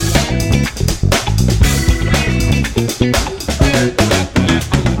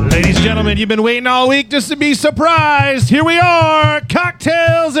gentlemen, you've been waiting all week just to be surprised. Here we are,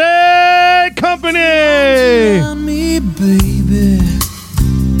 Cocktails and Company. Tell me, baby,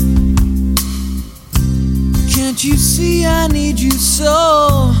 can't you see I need you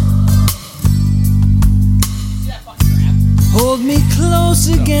so? Hold me close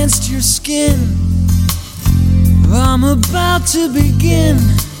against your skin. I'm about to begin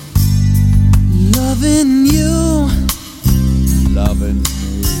loving you. Loving me.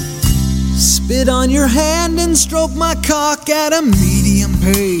 Spit on your hand and stroke my cock at a medium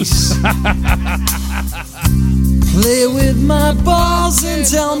pace. Play with my balls and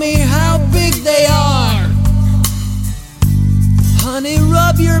tell me how big they are. Honey,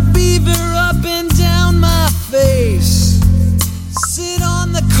 rub your beaver up and down my face. Sit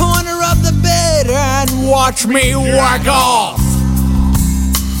on the corner of the bed and watch me whack off.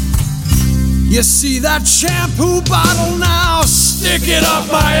 You see that shampoo bottle now? Stick it up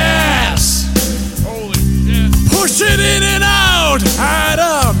my ass. Holy shit. Push it in and out at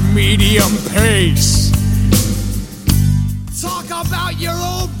a medium pace. Talk about your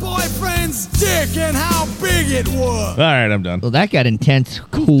old boyfriend's dick and how big it was. All right, I'm done. Well, that got intense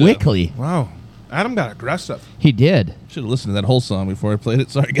quickly. Wow. Adam got aggressive. He did. Should have listened to that whole song before I played it.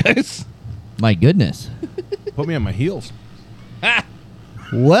 Sorry, guys. My goodness. Put me on my heels.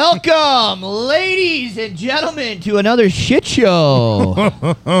 Welcome, ladies and gentlemen, to another shit show.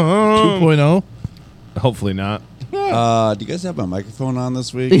 2.0. Hopefully not. Do you guys have my microphone on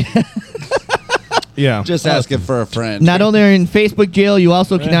this week? Yeah. Just asking for a friend. Not only are you in Facebook jail, you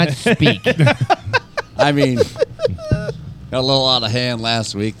also cannot speak. I mean, got a little out of hand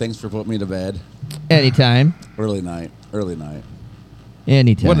last week. Thanks for putting me to bed. Anytime. Early night.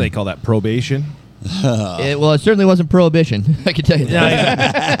 Anytime. What do they call that? Probation? Well, it certainly wasn't prohibition. I can tell you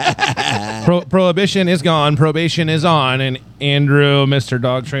that. Prohibition is gone. Probation is on. And Andrew, Mr.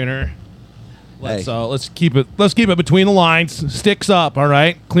 Dog Trainer. Let's keep it between the lines. Sticks up, all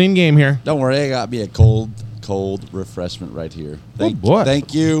right? Clean game here. Don't worry, I got me a cold refreshment right here.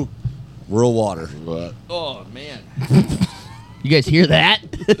 Thank you. Real water. But Oh, man. You guys hear that?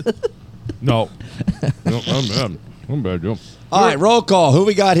 No. I'm bad, Joe. all right, roll call. Who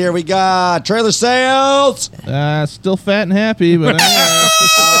we got here? We got Trailer Sales. Still fat and happy, but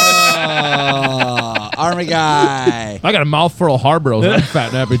Army Guy. I got a mouthful of Harbros. I'm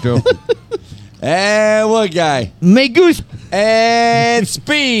fat and happy, too. And Wood Guy. May Goose. And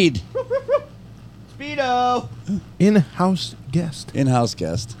Speed. Speedo. In-house guest. In-house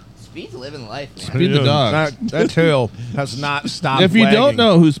guest. Speed's living life, man. Speed the dog. That tail has not stopped If you wagging. don't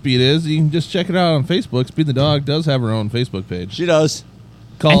know who Speed is, you can just check it out on Facebook. Speed the dog does have her own Facebook page She does.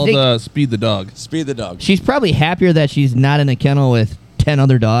 called think- Speed the dog. Speed the dog. She's probably happier that she's not in a kennel with 10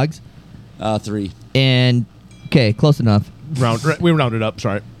 other dogs. 3. And, okay, close enough. We rounded up,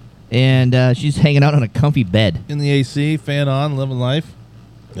 sorry. And she's hanging out on a comfy bed. In the AC, fan on, living life.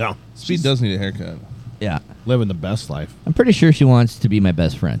 Yeah. Speed does need a haircut. Yeah. Living the best life. I'm pretty sure she wants to be my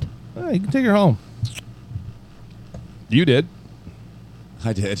best friend. You can take her home. You did.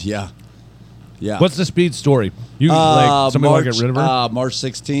 I did, yeah. Yeah. What's the Speed story? You somebody want to get rid of her? March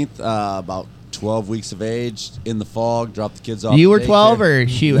 16th, about 12 weeks of age, in the fog, dropped the kids off. You at were 12 daycare. or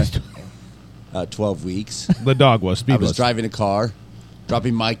she was 12 weeks. The dog was. Speed I was was. driving a car,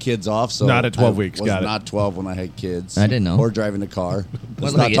 dropping my kids off. So Not at 12 I weeks, was got it. not 12 when I had kids. I didn't know. Or driving a car.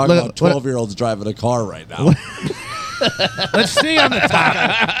 Let's Look not at- talk look- about 12-year-olds driving a car right now. Let's stay on the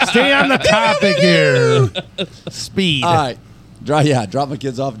topic. Stay on the topic here. Speed. All right. Drop my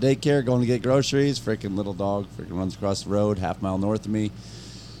kids off at daycare, going to get groceries. Freaking little dog freaking runs across the road, half mile north of me.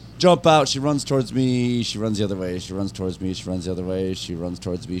 Jump out. She runs towards me. She runs the other way. She runs towards me. She runs the other way. She runs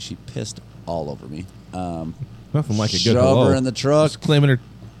towards me. She pissed all over me. Nothing like a good Shove hello. her in the truck. Just claiming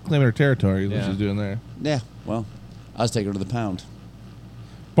her territory is Yeah. what she's doing there. Yeah, well, I was taking her to the pound.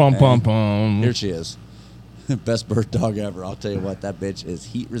 Bum, Hey. bum, bum. Here she is. Best bird dog ever. I'll tell you what, that bitch is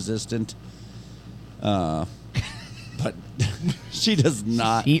heat resistant. But she does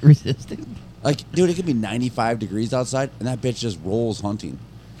not. heat resistant. Like, dude, it could be 95 degrees outside, and that bitch just rolls hunting.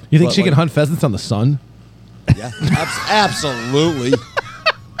 You think But, she like- can hunt pheasants on the sun? Yeah, absolutely.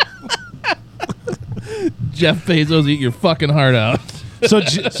 Jeff Bezos, eat your fucking heart out. So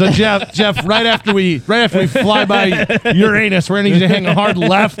Jeff, right after we fly by Uranus, we're gonna need you to hang a hard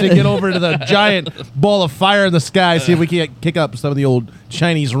left and get over to the giant ball of fire in the sky. See if we can't kick up some of the old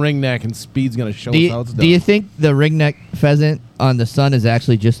Chinese ringneck, and Speed's gonna show us how it's done. Do you think the ringneck pheasant on the sun is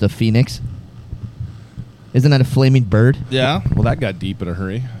actually just a phoenix? Isn't that a flaming bird? Yeah. Well, that got deep in a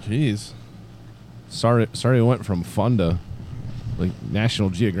hurry. Jeez. Sorry, it went from fun to like National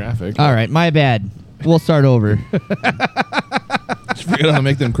Geographic. All right, my bad. We'll start over. Did you figure out how to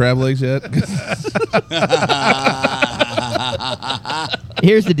make them crab legs yet?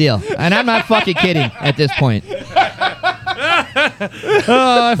 Here's the deal, and I'm not fucking kidding at this point.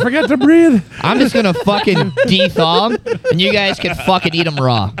 I forget to breathe. I'm just gonna fucking de-thaw them, and you guys can fucking eat them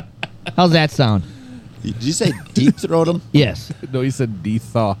raw. How's that sound? Did you say deep throat them? Yes. No, he said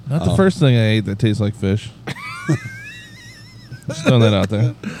de-thaw. Not the first thing I ate that tastes like fish. Just throwing that out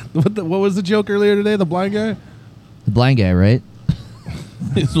there. What was the joke earlier today? The blind guy? The blind guy, right?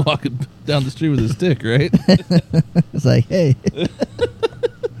 He's walking down the street with his stick, right? It's like, hey.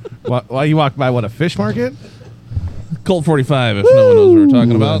 Why you walked by, a fish market? Colt 45, if no one knows what we're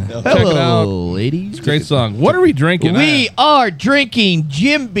talking about. Check it out. Hello, ladies. It's a great song. What are we drinking? We are drinking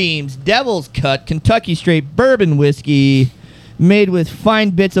Jim Beam's Devil's Cut Kentucky Straight Bourbon Whiskey, made with fine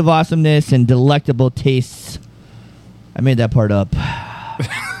bits of awesomeness and delectable tastes. I made that part up.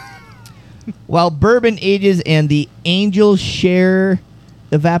 While bourbon ages and the angel share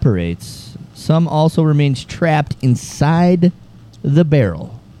evaporates, some also remains trapped inside the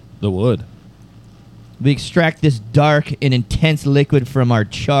barrel. The wood. We extract this dark and intense liquid from our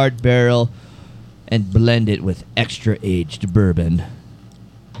charred barrel and blend it with extra aged bourbon.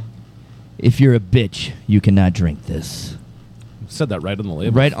 If you're a bitch, you cannot drink this. Said that right on the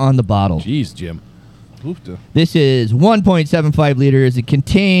label. Right on the bottle. Jeez, Jim. Oofta. This is 1.75 liters. It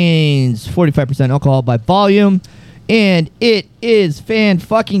contains 45% alcohol by volume, and it is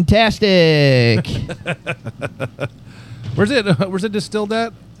fan-fucking-tastic. Where's it distilled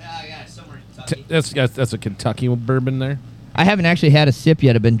at? That's a Kentucky bourbon there. I haven't actually had a sip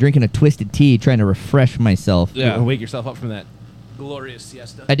yet. I've been drinking a twisted tea, trying to refresh myself. Yeah. Wake yourself up from that glorious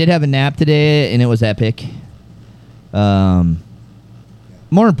siesta. I did have a nap today, and it was epic. More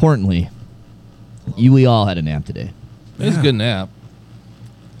importantly, we all had a nap today. It was a good nap.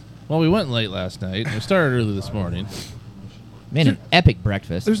 Well, we went late last night. We started early this morning. Man, an epic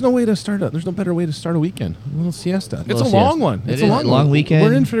breakfast. There's no better way to start a weekend. A little siesta. It's a siesta. long one. It It's is a a long weekend.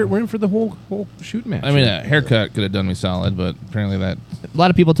 We're in for the whole shoot match. I mean, a haircut could have done me solid, but apparently that... A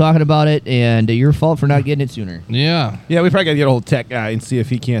lot of people talking about it, and your fault for not getting it sooner. Yeah. Yeah, we probably got to get a whole tech guy and see if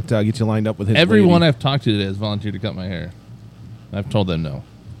he can't get you lined up with his Everyone lady. I've talked to today has volunteered to cut my hair. I've told them no.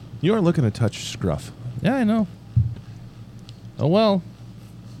 You are looking to touch scruff. Yeah, I know. Oh, well.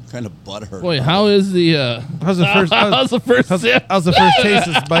 Kind of butthurt. Boy, how is the... How's the first? how's the first sip? How's the first taste?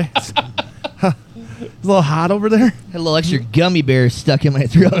 It's a little hot over there. Had a little extra gummy bear stuck in my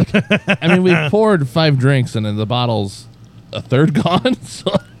throat. I mean, we poured 5 drinks, and then the bottle's a third gone,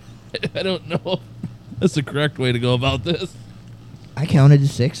 so I don't know if that's the correct way to go about this. I counted to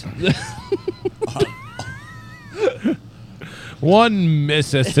 6. One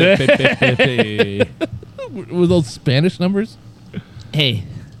Mississippi. Were those Spanish numbers? Hey,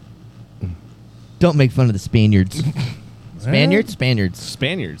 don't make fun of the Spaniards. Spaniards?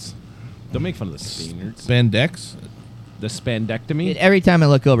 Spaniards. Don't make fun of the Spaniards. Spandex? The spandectomy. Every time I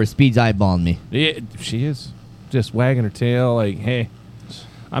look over, Speed's eyeballing me. Yeah, she is just wagging her tail like, "Hey,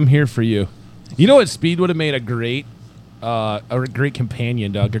 I'm here for you." You know what? Speed would have made a great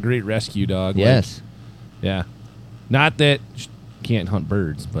companion dog, a great rescue dog. Yes. Like, yeah. Not that she can't hunt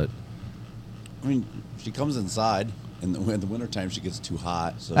birds, but I mean, she comes inside. In the wintertime, she gets too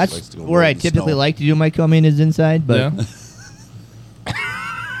hot. So she likes That's to go where roll I in the typically snow. like to do my coming is inside, but Yeah.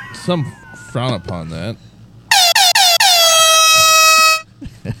 Some frown upon that.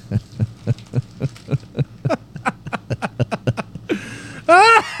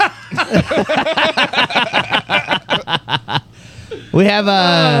 we have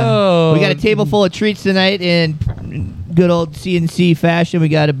we got a table full of treats tonight in good old CNC fashion. We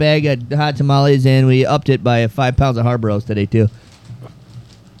got a bag of hot tamales, and we upped it by 5 pounds of harbor roast today too.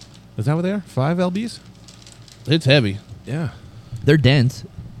 is that what they are? 5 lbs? It's heavy. Yeah. They're dense.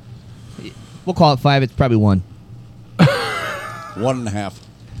 We'll call it 5. It's probably 1. 1.5.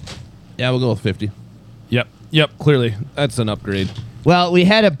 Yeah, we'll go with 50. Yep. Clearly, that's an upgrade. Well, we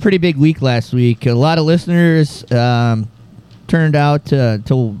had a pretty big week last week. A lot of listeners turned out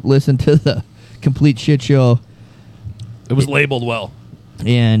to listen to the complete shit show It was labeled well.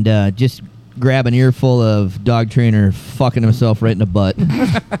 and just grab an earful of dog trainer fucking himself right in the butt.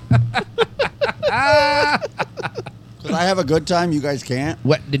 Because I have a good time, you guys can't.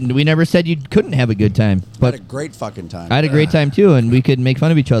 We never said you couldn't have a good time, I but had a great fucking time. I had a great time too, and we could make fun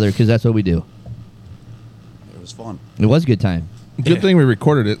of each other because that's what we do. It was fun. It was a good time. Good thing we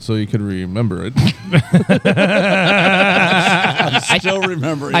recorded it so you could remember it. I still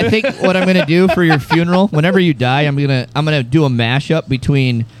remember it. I think what I'm gonna do for your funeral, whenever you die, I'm gonna do a mashup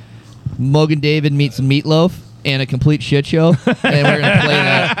between Mogan David meets Meatloaf and a complete shit show, and we're gonna play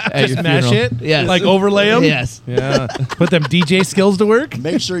that at Just your mash funeral. it? Yes. Like overlay them? Yes. Yeah. Put them DJ skills to work?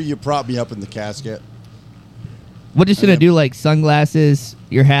 Make sure you prop me up in the casket. We're just gonna do like sunglasses,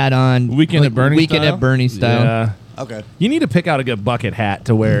 your hat on, Weekend like, at Bernie weekend style? at Bernie style. Yeah. Okay. You need to pick out a good bucket hat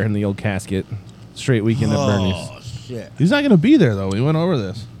to wear in the old casket. Straight weekend at Bernie's. Oh, shit. He's not going to be there though. We went over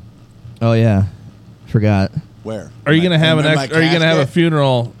this. Oh yeah, forgot. Where? Are you going to have In an? my Are you going to have a casket?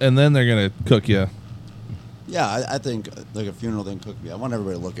 funeral and then they're going to cook you? Yeah, I think like a funeral didn't cook me. I want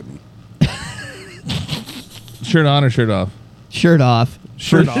everybody to look at me. Shirt on or shirt off? Shirt off.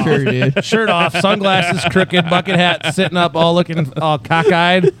 Shirt For off. sure, dude. Shirt off, sunglasses, crooked, bucket hat, sitting up, all looking all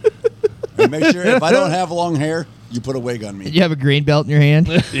cockeyed. And make sure if I don't have long hair, you put a wig on me. Did you have a green belt in your hand?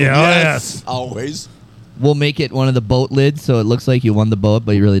 Yes. Always. We'll make it one of the boat lids so it looks like you won the boat,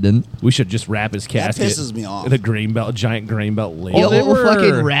 but you really didn't. We should just wrap his casket. pisses me off. The grain belt, giant grain belt lid. Yeah, they we'll were-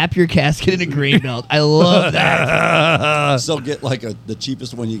 fucking wrap your casket in a green belt. I love that. So get like the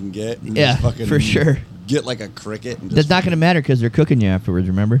cheapest one you can get. And Yeah, just fucking for sure. Get like a cricket. And just That's not going to matter because they're cooking you afterwards,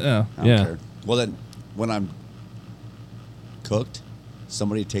 remember? Yeah. I don't Yeah. care. Well, then when I'm cooked,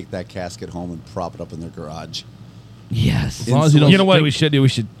 somebody take that casket home and prop it up in their garage. Yes. As long as you don't. You know what we should do? We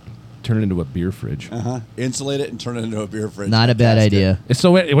should turn it into a beer fridge. Insulate it and turn it into a beer fridge. Not a bad casket. idea.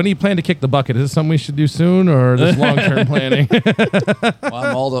 So when do you plan to kick the bucket? Is this something we should do soon, or this long-term planning?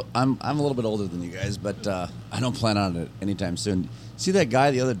 Well, I'm a little bit older than you guys, but I don't plan on it anytime soon. See that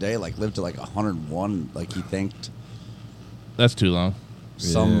guy the other day, like lived to like 101, like he thanked That's too long.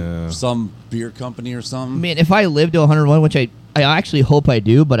 some beer company or something. Man, if I live to 101, which I actually hope I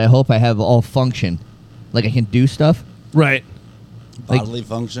do, but I hope I have all function. Like I can do stuff. Right. Bodily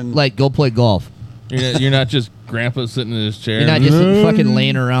function. Like go play golf. You're not just grandpa sitting in his chair. You're not just fucking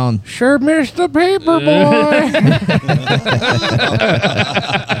laying around. Sure missed the paper, boy.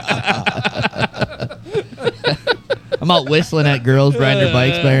 I'm out whistling at girls riding their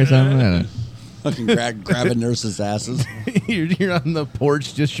bikes by or something. I don't know. fucking grabbing nurses' asses. You're on the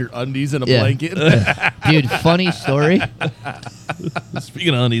porch, just your undies and a Yeah. blanket. Dude, funny story.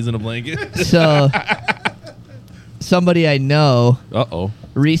 Speaking of undies in a blanket. So, somebody I know Uh-oh.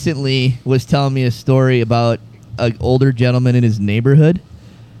 recently was telling me a story about an older gentleman in his neighborhood.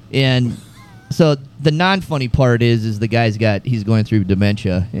 And so the non-funny part is the he's going through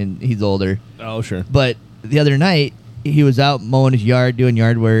dementia and he's older. Oh, sure. But the other night, he was out mowing his yard, doing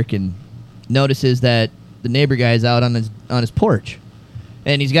yard work, and notices that the neighbor guy's out on his porch.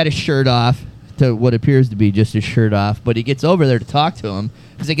 And he's got his shirt off, to what appears to be just his shirt off. But he gets over there to talk to him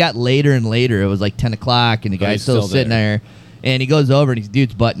because it got later and later. It was like 10 o'clock, and the guy's he's still still sitting there. And he goes over, and his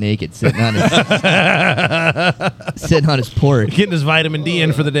dude's butt naked, sitting on his porch. Getting his vitamin D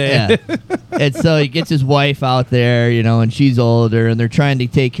in for the day. Yeah. And so he gets his wife out there, and she's older, and they're trying to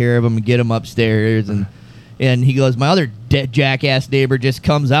take care of him and get him upstairs. And he goes, my other jackass neighbor just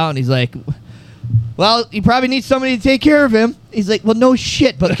comes out, and he's like, well, you probably need somebody to take care of him. He's like, well, no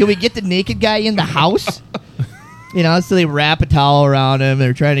shit, but can we get the naked guy in the house? So they wrap a towel around him.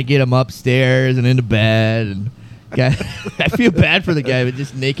 They're trying to get him upstairs and into bed. And guy, I feel bad for the guy, but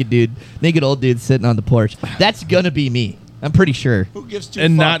just naked old dude sitting on the porch. That's going to be me. I'm pretty sure. Who gives two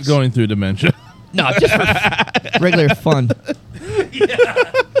And fucks? not going through dementia. No, just for regular fun.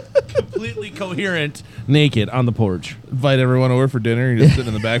 Completely coherent, naked on the porch. Invite everyone over for dinner. You're just sitting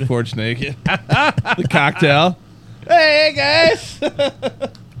in the back porch naked. The cocktail. Hey, guys.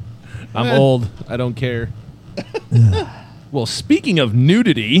 I'm old. I don't care. Well, speaking of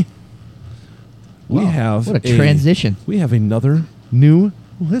nudity, we have What a transition. We have another new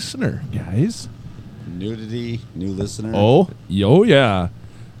listener, guys. Nudity, new listener. Oh, yeah.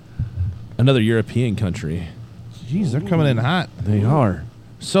 Another European country. Jeez, they're coming in hot. They are.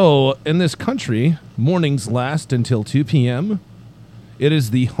 So, in this country, mornings last until 2 p.m. It is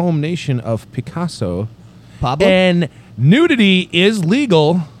the home nation of Picasso. Pablo? And nudity is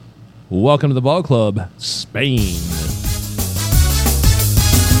legal. Welcome to the ball club, Spain.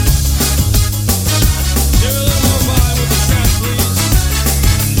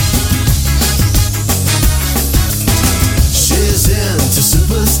 She's into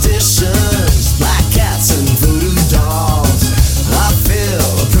superstitions, black cats and voodoo dolls. I feel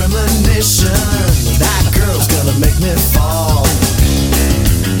a premonition, that girl's gonna make me fall.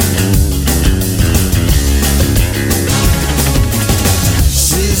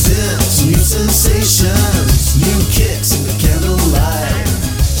 She's into new sensations, new kicks in the candlelight.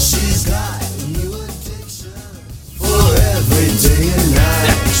 She's got a new addiction for every day and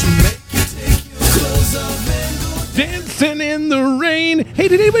night. She make you take your clothes off and go Dancing in the rain. Hey,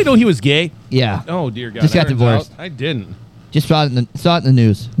 did anybody know he was gay? Yeah. Oh, dear God. Just got Turns divorced. out I didn't. Just saw it in the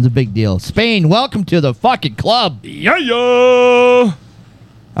news. It's a big deal. Spain, welcome to the fucking club. Yeah.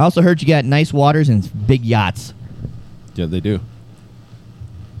 I also heard you got nice waters and big yachts. Yeah, they do.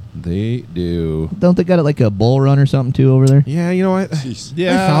 They do. Don't they got it like a bull run or something too over there? Yeah, you know what? Jeez.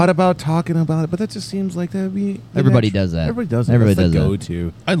 I thought about talking about it, but that just seems like that'd be. Everybody does that. Everybody does that. Everybody That's the does that.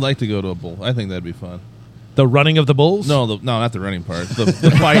 go-to. I'd like to go to a bull. I think that'd be fun. The running of the bulls? No, not the running part. The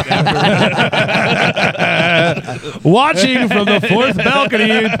fight after. Watching from the fourth balcony,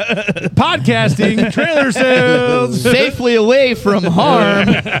 podcasting trailer sales. Safely away from harm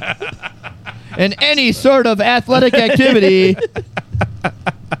and any sort of athletic activity.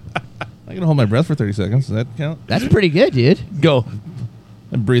 I can hold my breath for 30 seconds. Does that count? That's pretty good, dude. Go.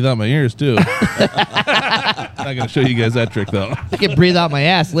 And breathe out my ears, too. Not going to show you guys that trick, though. I can breathe out my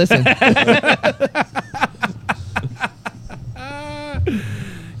ass. Listen.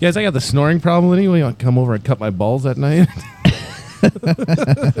 Guys, I got the snoring problem. Anyway, you want to come over and cut my balls at night? What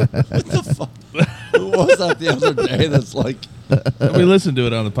the fuck? Who was that the other day that's like, We listened to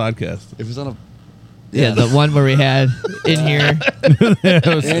it on the podcast. it was on a. Yeah, the one where we had in here. In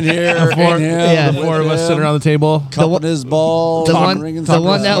here, Four- in him, yeah, The four with of us him, sitting around the table. cupping his balls, The ringing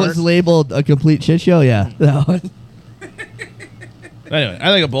one that was labeled a complete shit show. Yeah, that one. Anyway,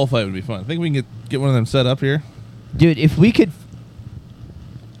 I think a bullfight would be fun. I think we can get one of them set up here. Dude, if we could.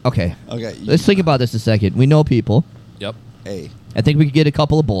 Okay, Okay, let's think about this a second. We know people. Yep. hey, I think we could get a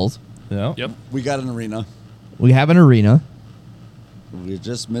couple of bulls. Yeah. Yep. we got an arena. We have an arena. We're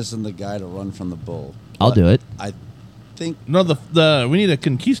just missing the guy to run from the bull. I'll But do it. I think No, the we need a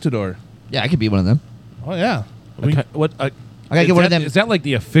conquistador. Yeah, I could be one of them. Oh yeah. What? I gotta get one of them. Is that like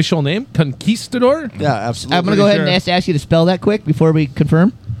the official name? Conquistador? yeah, absolutely. I'm gonna go ahead and sure. ask you to spell that quick before we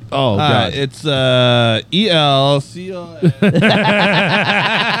confirm. Oh, God. It's ELCO.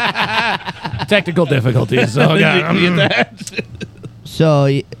 Technical difficulties. Oh, God. So,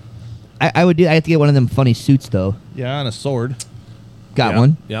 I would do. I have to get one of them funny suits though. Yeah, and a sword. Got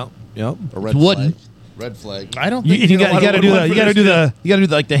one. Yep. Yep. A red It's wooden. flag. Red flag. I don't You, think you got to do the you got to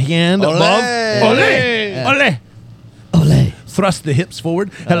do like the hand Ole! above. Yeah. Ole. Ole. Ole. Thrust the hips forward.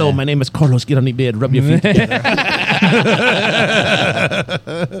 Hello, my name is Carlos. Get on the bed. Rub your feet together.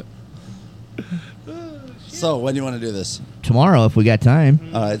 So when do you want to do this? Tomorrow, if we got time.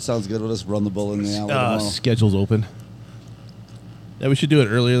 All right, sounds good. We'll just run the bull in the alley tomorrow. Schedule's open. Yeah, we should do it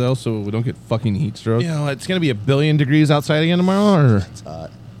earlier though, so we don't get fucking heat stroke. You know, it's going to be 1 billion degrees outside again tomorrow. Or? It's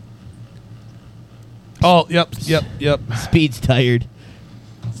hot. Oh, yep. Speed's tired.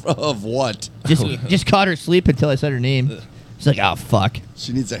 Of what? Just caught her asleep until I said her name. She's like, oh fuck.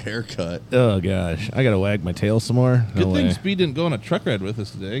 She needs a haircut. Oh, gosh. I got to wag my tail some more. Good No thing way. Speed didn't go on a truck ride with us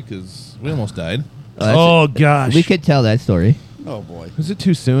today because we almost died. Oh, gosh. We could tell that story. Oh boy. Was it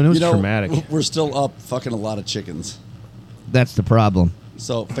too soon? It was You know, traumatic. we're still up fucking a lot of chickens. That's the problem.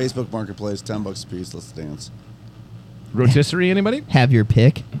 So Facebook Marketplace, $10 a piece. Let's dance. Rotisserie, anybody? Have your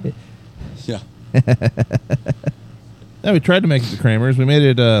pick. Yeah. Yeah, we tried to make it to Kramer's. We made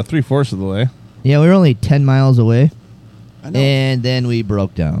it 3/4 of the way. Yeah, we were only 10 miles away, I know. and then we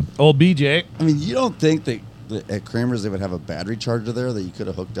broke down. Old BJ. I mean, you don't think that at Kramer's they would have a battery charger there that you could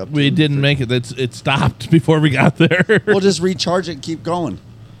have hooked up to? We didn't make it. It stopped before we got there. Well, just recharge it and keep going.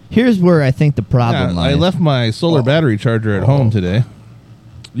 Here's where I think the problem Yeah, lies. I left my solar battery charger at home today.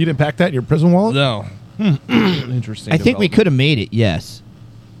 You didn't pack that in your prison wallet? No. Interesting. I think we could have made it, yes.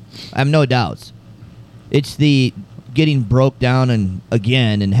 I have no doubts. It's the getting broke down and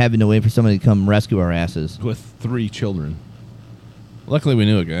again and having to wait for somebody to come rescue our asses. With 3 children. Luckily, we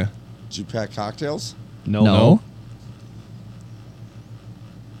knew a guy. Did you pack cocktails? No.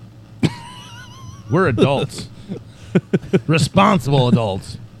 We're adults. Responsible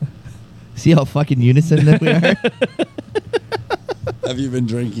adults. See how fucking unison that we are? Have you been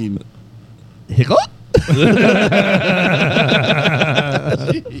drinking? Hiccup?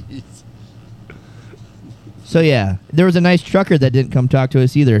 Jeez. So yeah, there was a nice trucker that didn't come talk to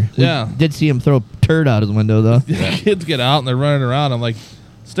us either. We Yeah. did see him throw a turd out his window though. Kids get out and they're running around. I'm like,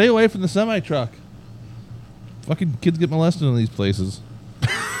 stay away from the semi truck. Fucking kids get molested in these places.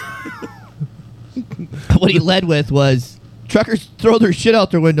 What he led with was truckers throw their shit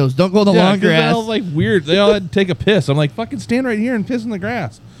out their windows. Don't go in the long 'cause they're all grass. like weird. They all had to take a piss. I'm like, fucking stand right here and piss in the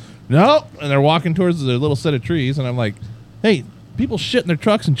grass. No, and they're walking towards their little set of trees, and I'm like, hey, people shit in their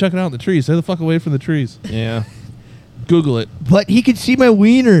trucks and chuck it out in the trees. Stay the fuck away from the trees. Yeah. Google it. But he could see my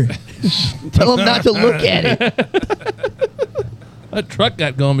wiener. Tell him not to look at it. That truck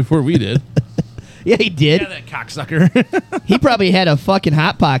got going before we did. Yeah, he did. Yeah, that cocksucker. He probably had a fucking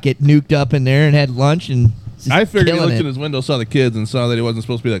hot pocket nuked up in there and had lunch and Just I figured he killing looked it. in his window, saw the kids, and saw that he wasn't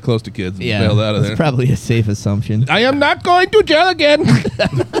supposed to be that close to kids, and bailed out of that's there. probably a safe assumption. I am not going to jail again.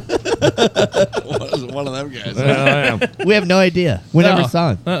 One of them guys. We have no idea. We never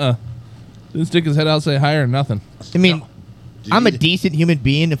saw him. Didn't stick his head out, say hi or nothing. I mean, I'm a decent human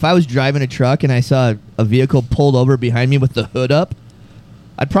being. If I was driving a truck and I saw a vehicle pulled over behind me with the hood up,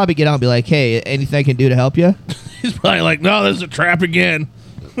 I'd probably get out and be like, hey, anything I can do to help you? He's probably like, no, this is a trap again.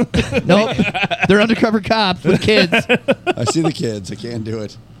 Nope. They're undercover cops with kids. I see the kids. I can't do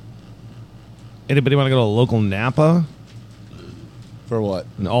it. Anybody want to go to a local Napa? For what?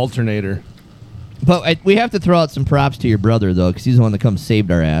 An alternator. But we have to throw out some props to your brother, though, because he's the one that come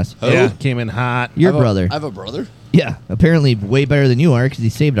saved our ass. Who? Yeah, came in hot. Your brother. I have a brother? Yeah, apparently way better than you are because he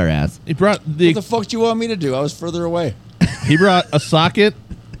saved our ass. He brought What the fuck do you want me to do? I was further away. he brought a socket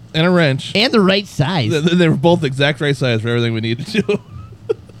and a wrench. And the right size. They were both the exact right size for everything we needed to do.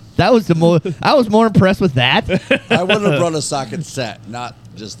 That was I was more impressed with that. I would have brought a socket set, not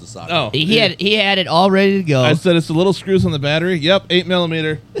just the socket. Oh, He had it all ready to go. I said it's the little screws on the battery. Yep,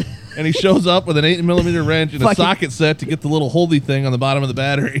 8mm. And he shows up with an 8mm wrench and a Fucking- socket set to get the little holdy thing on the bottom of the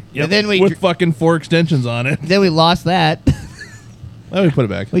battery. And then we with fucking 4 extensions on it. then we lost that. Let me put it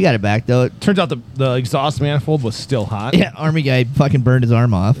back. We got it back though. Turns out the exhaust manifold was still hot. Yeah, army guy fucking burned his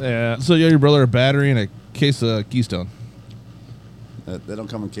arm off. Yeah. So you owe your brother a battery and a case of Keystone. They don't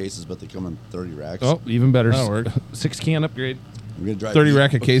come in cases, but they come in 30 racks. Oh, even better. That'll work. 6-can upgrade. I'm gonna drive 30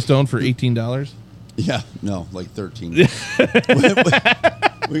 rack of Keystone for $18. Yeah, no, like 13. We're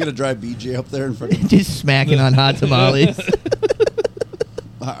gonna drive BJ up there and freaking. Just smacking on hot tamales.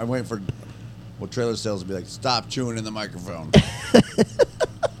 I'm waiting for trailer sales to be like, stop chewing in the microphone.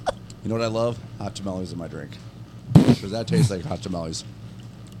 You know what I love? Hot tamales in my drink. Because that tastes like hot tamales.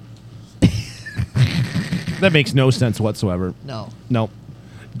 That makes no sense whatsoever. No. Nope.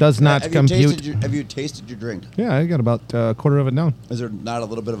 Does not have compute. have you tasted your drink? Yeah, I got about a quarter of it down. Is there not a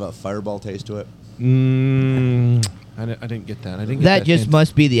little bit of a fireball taste to it? I didn't get that. I didn't get That that just hint.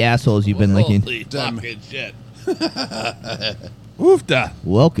 must be the assholes you've been licking. Holy fucking shit. Oofda.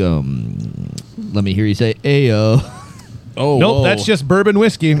 Welcome. Let me hear you say, "Ayo." Oh, Nope, whoa. that's just bourbon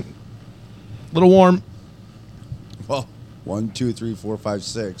whiskey. Little warm. Well, 1, 2, 3, 4, 5,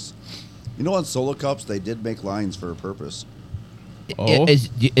 6. You know, on solo cups, they did make lines for a purpose. Oh.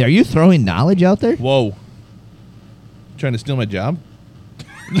 Are you throwing knowledge out there? Whoa. Trying to steal my job?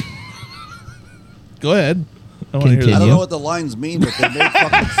 Go ahead. I want to hear I this. don't know what the lines mean, but they make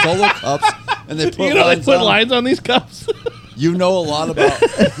fucking solo cups and they put You know they lines put on. lines on these cups? You know a lot about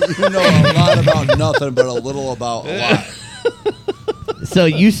nothing, but a little about a lot. So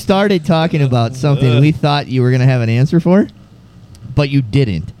you started talking about something we thought you were going to have an answer for, but you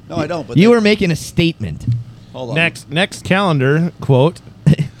didn't. No, I don't. But You were making a statement. hold on. Next calendar quote.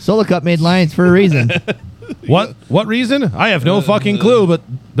 Solo Cup made lines for a reason. What reason? I have no fucking clue, but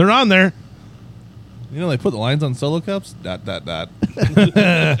they're on there. You know they put the lines on solo cups? ...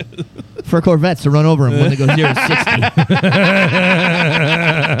 For Corvettes to run over him when they go 0 to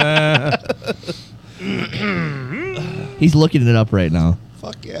 60. He's looking it up right now.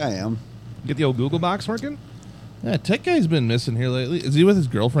 Fuck yeah, I am. Get the old Google box working? Yeah, Tech Guy's been missing here lately. Is he with his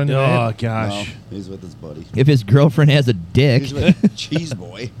girlfriend Oh tonight? gosh. No, he's with his buddy. If his girlfriend has a dick. He's with Cheese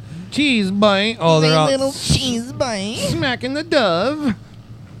Boy. Cheese bite. Oh, they're out cheese bite. smacking the dove.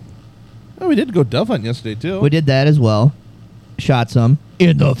 Oh, we did go dove hunt yesterday, too. We did that as well. Shot some.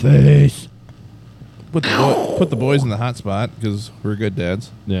 In the face. Put the boys in the hot spot because we're good dads.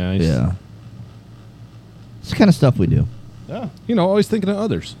 Yeah. Yeah. It's the kind of stuff we do. Yeah. You know, always thinking of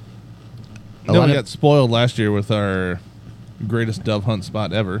others. A No, lot we of- got spoiled last year with our greatest dove hunt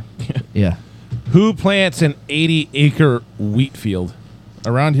spot ever. Yeah. Who plants an 80-acre wheat field?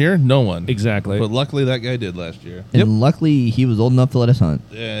 Around here, no one. Exactly. But luckily that guy did last year. And luckily, he was old enough to let us hunt.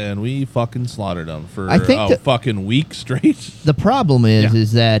 And we fucking slaughtered him for I think a that- fucking week straight. The problem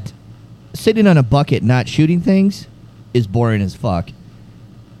is that sitting on a bucket not shooting things is boring as fuck.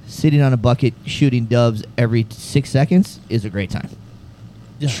 Sitting on a bucket shooting doves every 6 seconds is a great time.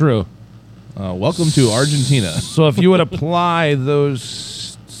 True. Welcome to Argentina. So if you would apply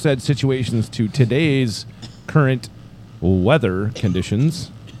those said situations to today's current weather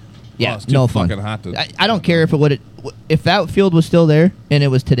conditions, Yeah, Oh, it's too no fun. fucking hot to- I don't care if that field was still there and it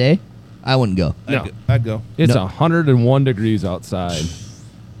was today, I wouldn't go. No. I'd go. it's No. 101 degrees outside.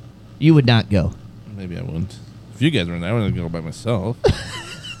 You would not go. Maybe I wouldn't. If you guys were in there, I wouldn't go by myself.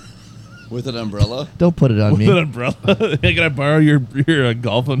 With an umbrella. Don't put it on With an me. umbrella. Hey, can I borrow your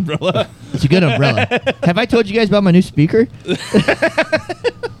golf umbrella? It's a good umbrella. Have I told you guys about my new speaker?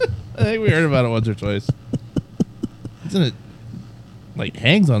 I think we heard about it once or twice. Isn't it like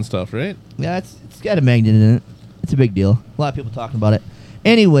hangs on stuff, right? Yeah, it's got a magnet in it. It's a big deal. A lot of people talking about it.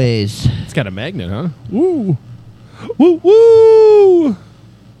 Anyways, It's got a magnet, huh? Woo, woo, woo.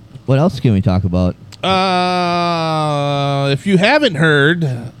 what else can we talk about? If you haven't heard,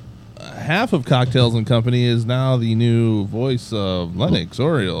 half of Cocktails and Company is now the new voice of Lennox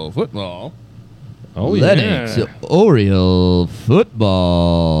Oriole football. Oh, Lennox yeah. Oriole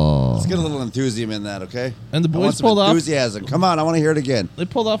football. Let's get a little enthusiasm in that, okay? And the I boys want some pulled off. enthusiasm. Come on, I want to hear it again. They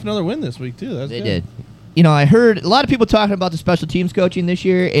pulled off another win this week too. That's They good. did. You know, I heard a lot of people talking about the special teams coaching this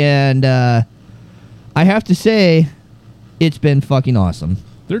year, and I have to say, it's been fucking awesome.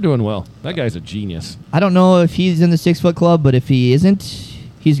 They're doing well. That guy's a genius. I don't know if he's in the 6 foot club, but if he isn't,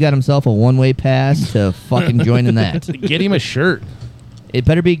 he's got himself a one-way pass to fucking join in that. Get him a shirt. It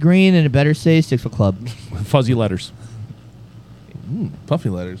better be green and it better say 6 foot club. Fuzzy letters. Puffy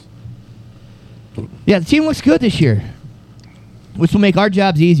letters. Yeah, the team looks good this year, which will make our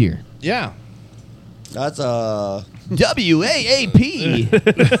jobs easier. Yeah. That's WAAP.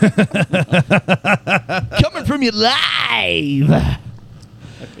 Coming from you live.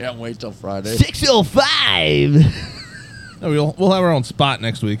 can't wait till Friday. 6:05. No, we'll have our own spot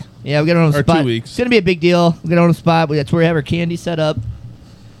next week. Yeah, we got our own Or spot. 2 weeks. It's gonna be a big deal. We got our own spot. That's where we have our candy set up,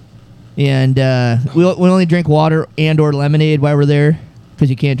 and we only drink water and or lemonade while we're there because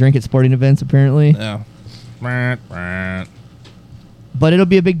you can't drink at sporting events apparently. Yeah. But it'll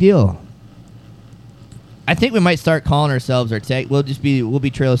be a big deal. I think we might start calling ourselves our tech. We'll be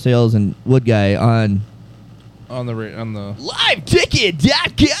Trail Sales and Wood Guy on On the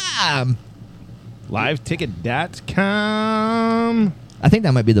liveticket.com. Liveticket.com. I think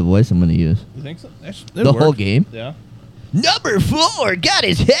that might be the voice I'm going to use. You think so? The whole game. Yeah. Number 4 got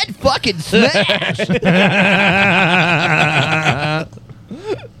his head fucking smashed.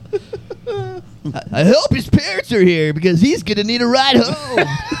 I hope his parents are here because he's going to need a ride home.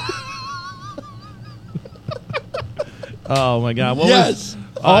 Oh my God! What Yes.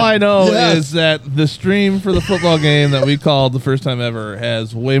 All I know Yes. is that the stream for the football game that we called the first time ever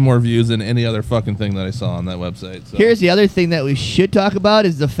has way more views than any other fucking thing that I saw on that website. So. Here's the other thing that we should talk about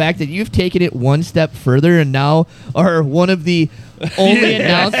is the fact that you've taken it one step further and now are one of the only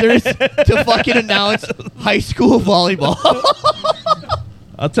announcers to fucking announce high school volleyball.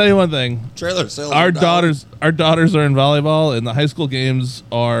 I'll tell you one thing. Trailer sales. Our are down. daughters are in volleyball, and the high school games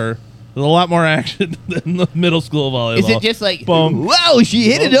are there's a lot more action than the middle school volleyball. Is it just like, Boom. whoa, she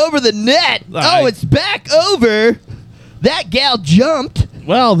hit it over the net. Oh, it's back over. That gal jumped.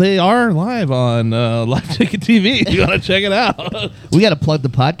 Well, they are live on Live Ticket TV. If you want to check it out. We got to plug the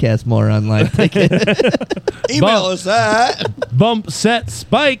podcast more on Live Ticket. Email us at Bump set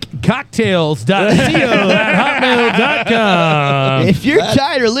spike cocktails.co@hotmail.com. If you're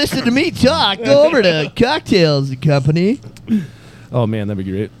tired of listening to me talk, go over to Cocktails and Company. Oh man, that'd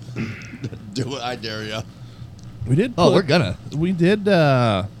be great. Do it. I dare you. We did. Oh, we're gonna. We did.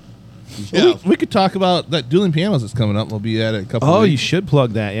 Yeah. We could talk about that Dueling Pianos that's coming up. We'll be at it a couple. Oh, of you weeks. should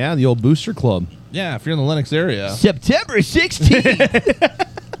plug that. Yeah, the old Booster Club. Yeah, if you're in the Lennox area. September 16th.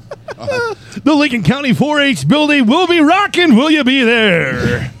 The Lincoln County 4-H building will be rocking. Will you be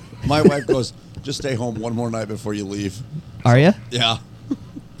there? My wife goes, just stay home one more night before you leave. Are you? Yeah.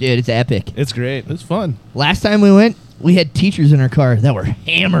 Dude, it's epic. It's great. It's fun. Last time we went, we had teachers in our car that were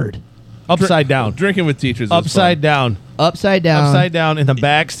hammered. Upside down. Drinking with teachers. is Upside fun. down. Upside down. Upside down in the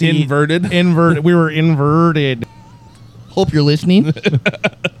back seat. Inverted. Inverted. We were inverted. Hope you're listening.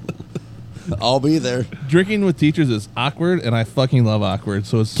 I'll be there. Drinking with teachers is awkward, and I fucking love awkward.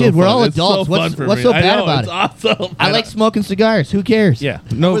 So it's so Dude, we're fun. all It's adults. So What's- fun for what's me. so I bad know, about it's it? awesome. I like smoking cigars. Who cares? Yeah.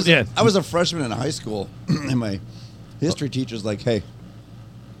 No. I was a freshman in high school, and my history teacher's like, hey,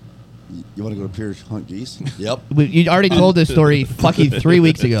 you want to go to Piers Hunt Geese? Yep. You already told this story fucking 3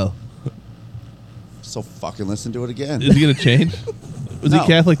 weeks ago. So fucking listen to it again. Is he gonna change? Was No. he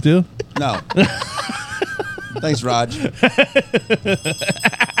Catholic too? No. Thanks, Raj.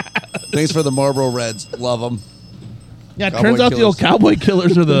 Thanks for the Marlboro Reds. Love them. Yeah, it Cowboy turns out the old Killers. Cowboy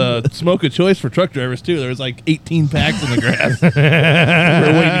Killers are the smoke of choice for truck drivers too. There was like 18 packs in the grass.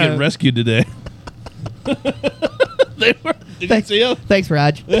 We're waiting to get rescued today. They were. Did Thanks. you see them? Thanks,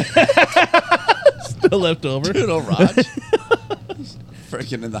 Raj. Still left over. Dude, oh, Raj.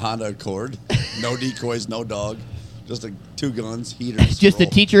 Freaking in the Honda Accord. No decoys, no dog. Just 2 guns, heaters. Just a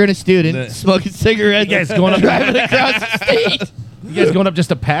roll. teacher and a student Yeah. smoking cigarettes. You guys going up- driving across the state. You guys going up just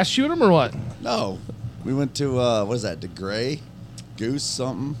to pass shoot them or what? No. We went to, what is that, DeGray? Goose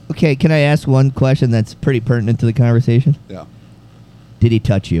something? Okay, can I ask one question that's pretty pertinent to the conversation? Yeah. Did he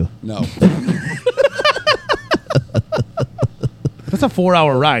touch you? No. That's a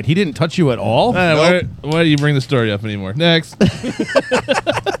 4-hour ride. He didn't touch you at all? Why do you bring the story up anymore? Next.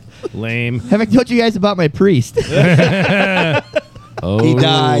 Lame. Have I told you guys about my priest? Oh, He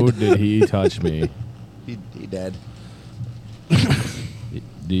died. did he touch me? He dead.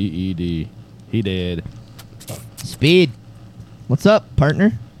 D-E-D. He did. Speed. What's up, partner?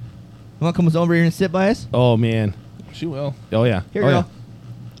 You want to come over here and sit by us? Oh, man. She will. Oh, yeah. Here oh, you yeah. go.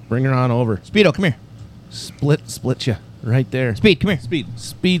 Bring her on over. Speedo, come here. Split you right there. Speed, come here. Speed.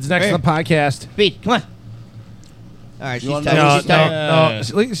 Speed's next Hey. to the podcast. Speed, come on. All right, she's wanna tired. know- She's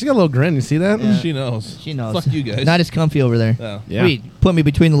tired. No. She got a little grin. You see that? Yeah. She knows. She knows. Fuck you guys. Not as comfy over there. Oh. Yeah. Wait, put me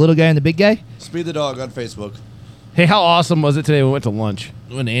between the little guy and the big guy? Speed the dog on Facebook. Hey, how awesome was it today when we went to lunch?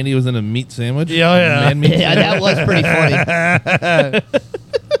 When Andy was in a meat sandwich. Yeah, yeah. Man meat Yeah, that was pretty funny.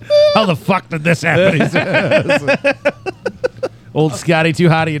 How the fuck did this happen? He says. Old Scotty too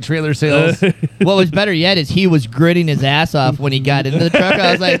hotty at trailer sales. What was better yet is he was gritting his ass off when he got into the truck.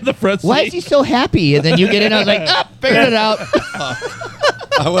 I was like, The front why seat. is he so happy? And then you get in, I was like, figured it out.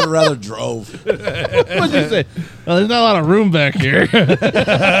 I would have rather drove. What'd you say? Well, there's not a lot of room back here.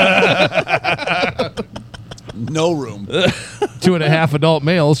 No room. 2.5 adult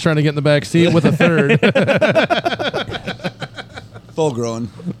males trying to get in the back seat with a third. Full grown.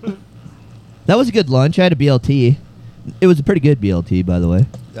 That was a good lunch. I had a BLT. It was a pretty good BLT, by the way.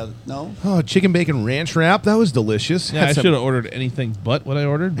 Yeah, no? Oh, chicken bacon ranch wrap. That was delicious. Yeah, I Had some- should have ordered anything but what I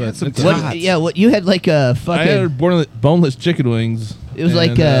ordered. But some it's tots. okay. What, yeah, what you had like a I fucking. ordered boneless chicken wings. It was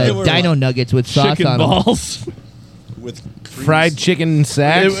like and, were dino what? nuggets with sauce chicken on them. balls. With cream fried chicken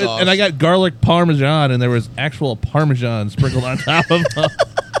sacks. sauce. And I got garlic parmesan, and there was actual parmesan sprinkled on top of them,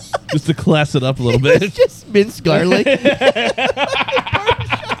 just to class it up a little bit. It's just minced garlic.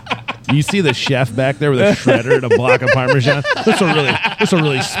 You see the chef back there with a shredder and a block of Parmesan. This will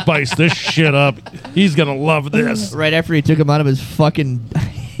really spice this shit up. He's gonna love this. Right after he took him out of his fucking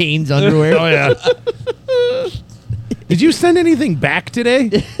Hanes underwear. Oh yeah. Did you send anything back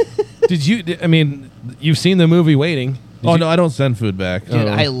today? Did you? I mean, you've seen the movie Waiting. Oh no, I don't send food back. Dude,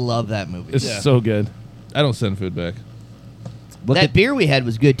 I love that movie. It's so good. I don't send food back. That beer we had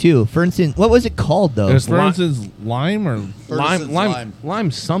was good too. For instance, what was it called though? There's For instance, lime or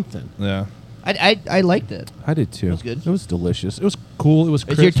Lime something. yeah. I liked it. I did too. It was good. It was delicious. It was cool. It was Is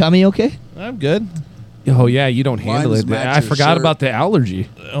crisp. your tummy okay? I'm good. Oh yeah, you don't handle Limes it. match I your forgot shirt. about the allergy.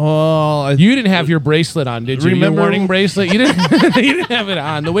 Oh, You didn't have your bracelet on, did you? Remember- Your warning bracelet? You didn't. You didn't have it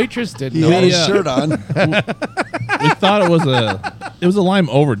on. The waitress did. He No. had his Yeah. shirt on. we thought it was a lime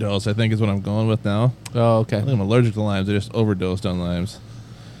overdose. I think is what I'm going with now. Oh okay. I think I'm allergic to limes. I just overdosed on limes,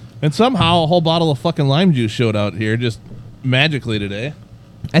 and somehow a whole bottle of fucking lime juice showed out here just magically today,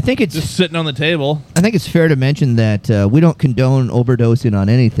 I think just it's sitting on the table. fair to mention that we don't condone overdosing on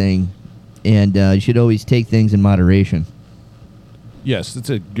anything, and you should always take things in moderation. Yes, it's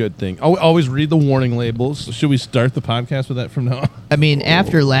a good thing. Always read the warning labels. Should we start the podcast with that from now on? I mean,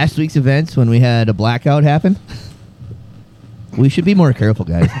 after last week's events when we had a blackout happen, we should be more careful,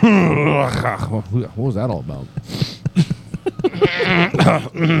 guys. What was that all about?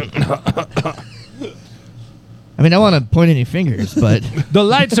 I mean, I want to point any fingers, but The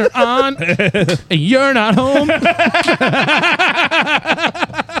lights are on, and you're not home.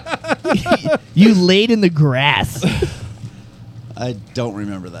 you laid in the grass. I don't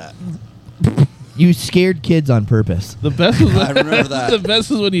remember that. You scared kids on purpose. The best was I remember that. the best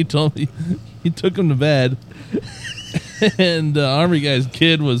was when you told me you took him to bed, and the army guy's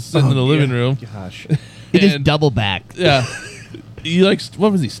kid was sitting in the living room. Gosh. He just And- double backed. Yeah, you like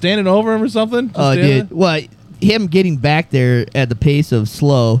what was he standing over him or something? Just Oh, standing dude. Well, him getting back there at the pace of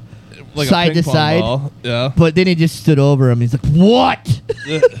slow, there? Like a side to ping pong side. ball. Yeah. But then he just stood over him. He's like, "What?"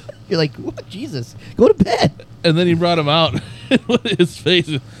 You're like, "What? Jesus, go to bed." And then he brought him out. His face,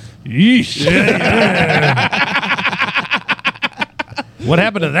 yeesh. What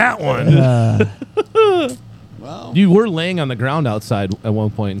happened to that one? Well, You were laying on the ground outside at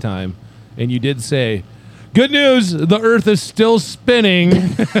one point in time, and you did say, "Good news, the Earth is still spinning."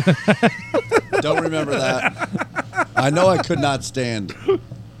 don't remember that. I know I could not stand.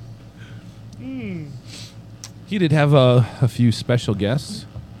 He did have a few special guests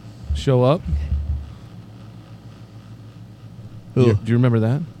show up. Who? Do you remember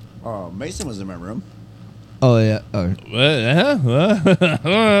that? Mason was in my room. Oh yeah,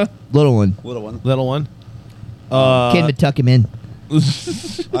 little one. Little one. Little one. Came to tuck him in.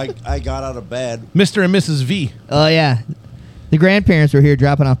 I got out of bed. Mr. and Mrs. V. Oh yeah, the grandparents were here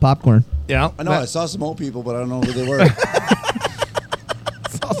dropping off popcorn. Yeah. I know I saw some old people, but I don't know who they were.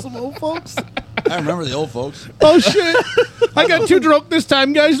 saw some old folks. I remember the old folks. Oh, shit. I got too drunk this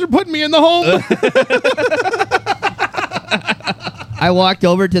time, guys. They're putting me in the home. I walked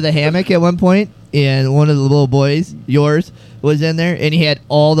over to the hammock at one point, and one of the little boys, yours, was in there, and he had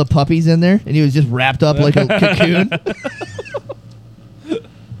all the puppies in there, and he was just wrapped up like a cocoon.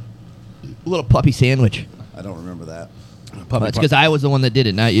 Little puppy sandwich. I don't remember that. Well, that's because I was the one that did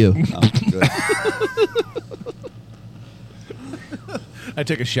it, not you. Oh, good. I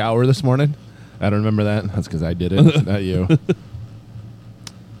took a shower this morning. I don't remember that. That's because I did it, not you.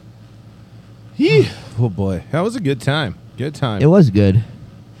 Oh boy, that was a good time. Good time. It was good.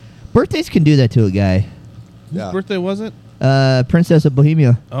 Birthdays can do that to a guy. Yeah. Whose birthday was it? Princess of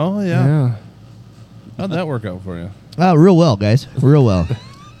Bohemia. Oh, yeah. How'd that work out for you? Oh, real well, guys. Real well.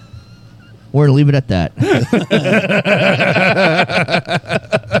 We're going to leave it at that.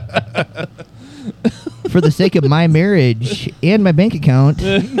 For the sake of my marriage and my bank account,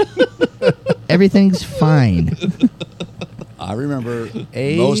 everything's fine. I remember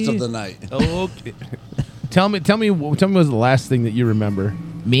most of the night. Okay. Tell me what was the last thing that you remember?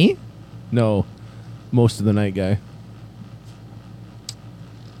 Me? No, most of the night, guy.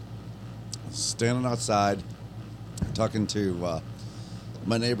 Standing outside, talking to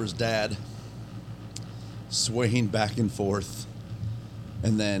my neighbor's dad, swaying back and forth,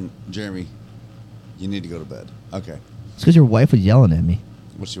 and then, Jeremy, you need to go to bed. Okay. It's because your wife was yelling at me.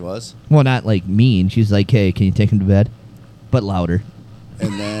 What she was? Well, not like mean. She's like, hey, can you take him to bed? But louder.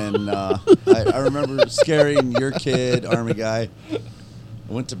 And then I remember scaring your kid, Army guy. I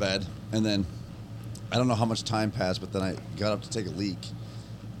went to bed, and then I don't know how much time passed, but then I got up to take a leak.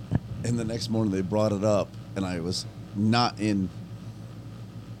 And the next morning they brought it up, and I was not in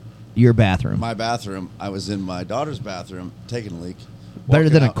Your bathroom. my bathroom. I was in my daughter's bathroom taking a leak. Better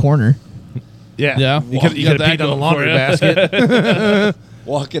Walking than a out- corner. Yeah. You could have Got that peed on the going laundry for you. basket.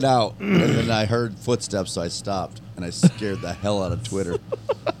 Walking out, and then I heard footsteps, so I stopped, and I scared the hell out of Twitter.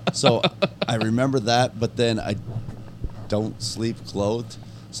 So I remember that, but then I don't sleep clothed.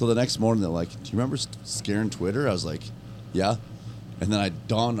 So the next morning, they're like, do you remember scaring Twitter? I was like, yeah. And then I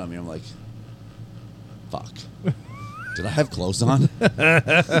dawned on me, I'm like, fuck. Did I have clothes on?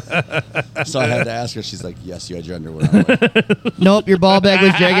 So I had to ask her. She's like, yes, you had your underwear on. I'm like, Nope, your ball bag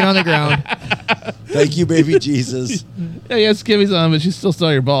was dragging on the ground. thank you, baby Jesus. Yeah, you had skivvies on, but you still saw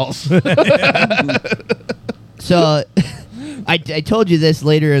your balls. So I told you this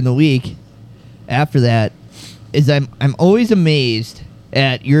later in the week. After that, is I'm always amazed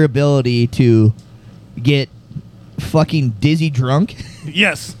at your ability to get fucking dizzy drunk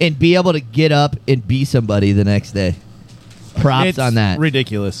Yes. and be able to get up and be somebody the next day. Props It's on that.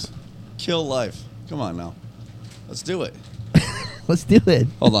 ridiculous. Kill life. Come on now. Let's do it. Let's do it.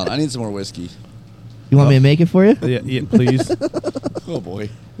 Hold on. I need some more whiskey. You want me to make it for you? Yeah, please. Oh, boy.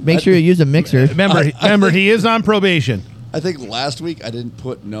 Make sure you use a mixer. Remember, he is on probation. I think last week I didn't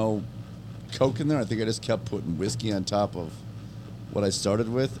put no Coke in there. I think I just kept putting whiskey on top of what I started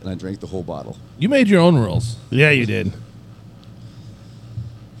with, and I drank the whole bottle. You made your own rules. Yeah, you did.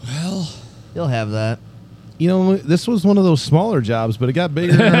 Well, You'll have that. You know, this was one of those smaller jobs, but it got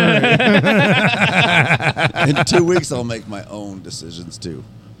bigger. in 2 weeks I'll make my own decisions too.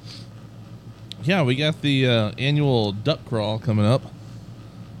 Yeah, we got the annual duck crawl coming up.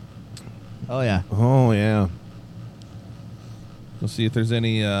 Oh, yeah. Oh, yeah. We'll see if there's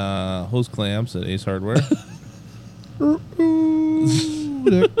any hose clamps at Ace Hardware. Ooh,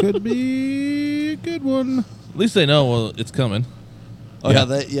 that could be a good one. At least they know well, it's coming. Oh yeah,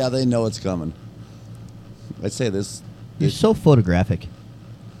 they know it's coming. I'd say this. You're so photographic.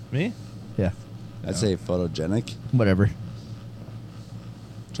 Me? Yeah. I'd say photogenic. Whatever.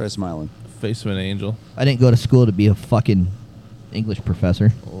 Try smiling. Face of an angel. I didn't go to school to be a fucking English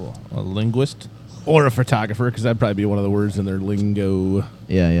professor. Oh, a linguist. Or a photographer, because that'd probably be one of the words in their lingo.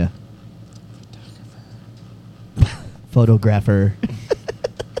 Yeah. Photographer.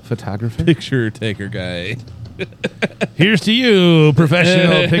 Photographer? Picture taker guy. Here's to you,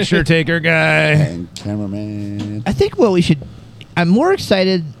 professional picture taker guy. And cameraman. I think what we should. I'm more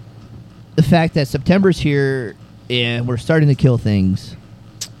excited the fact that September's here and we're starting to kill things,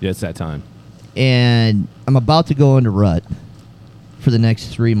 Yeah, it's that time. and I'm about to go into rut for the next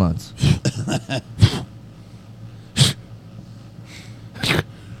 3 months.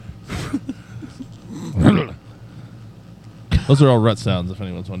 Those are all rut sounds, if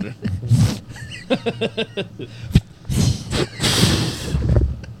anyone's wondering.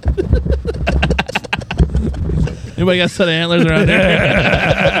 Anybody got a set of antlers around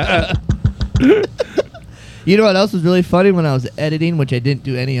there? You know what else was really funny when I was editing, which I didn't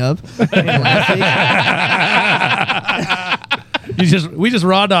do any of last week? We just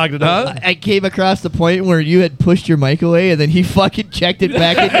raw dogged it, huh? I came across the point where you had pushed your mic away, and then he fucking checked it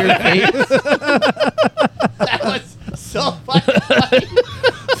back in your face. That was so fucking funny.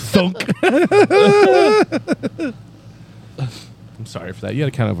 that. You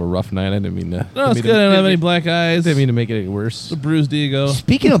had kind of a rough night. I didn't mean to. No, it's good. I don't have any black eyes. Didn't mean to make it any worse. The bruised ego.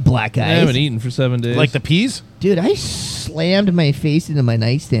 Speaking of black I eyes, haven't eaten for 7 days. Like the peas? dude, I slammed my face into my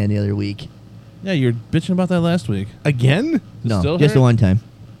nightstand the other week. Yeah, you were bitching about that last week. Again? No, still just hurt? the one time.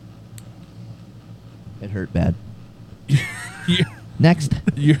 It hurt bad. You- Next.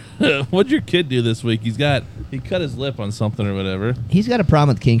 What'd your kid do this week? He cut his lip on something or whatever. He's got a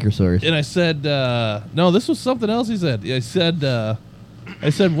problem with canker sores. And I said, no, this was something else he said. I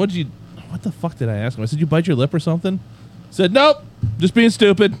said, what the fuck did I ask him? I said, you bite your lip or something? He said, nope, just being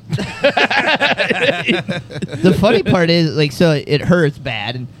stupid. The funny part is, like, so it hurts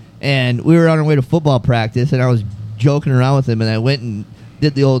bad, and we were on our way to football practice, and I was joking around with him, and I went and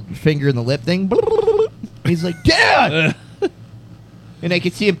did the old finger in the lip thing. He's like, Dad! And I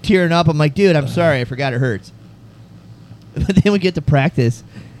could see him tearing up. I'm like, dude, I'm sorry, I forgot it hurts. But then we get to practice,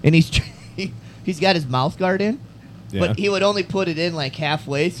 and he's got his mouth guard in, but he would only put it in like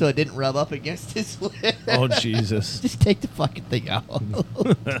halfway so it didn't rub up against his lip. Oh, Jesus. Just take the fucking thing out.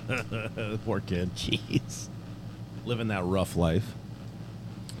 Poor kid. Jeez. Living that rough life.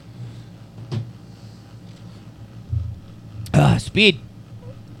 Speed.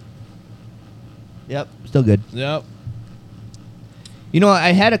 Yep, still good. Yep. You know,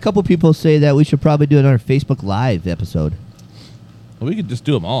 I had a couple people say that we should probably do another Facebook Live episode. Well, we could just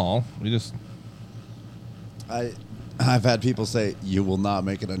do them all. I've had people say you will not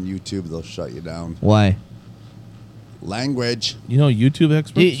make it on YouTube. They'll shut you down. Why? Language. You know YouTube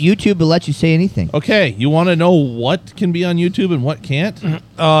experts? YouTube will let you say anything. Okay, you want to know what can be on YouTube and what can't?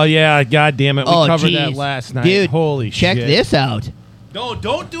 Oh, yeah. God damn it. We covered geez. that last night. Dude, Holy check shit. this out. No,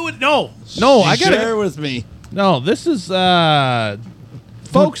 don't do it. No. No, I got Share with me. No, this is,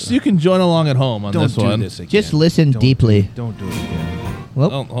 folks, you can join along at home on Don't this do one. this again. Just listen Don't deeply. Don't do it again.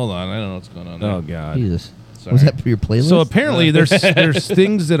 Well, Oh, hold on. I don't know what's going on there. Oh, God. Jesus. Sorry. Was that for your playlist? So apparently there's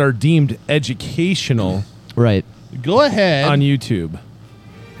things that are deemed educational right. Go ahead on YouTube.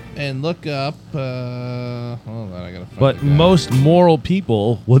 and look up, hold on, I gotta find But the guy. most moral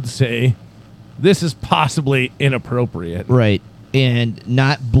people would say this is possibly inappropriate. Right. And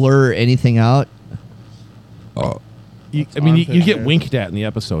not blur anything out. You armpit get hair. winked at in the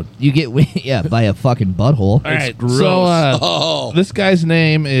episode. You get, yeah, by a fucking butthole. All right, gross. so Oh. this guy's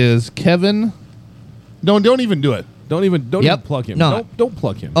name is Kevin. Don't even do it. Don't even Yep. plug him. No. Don't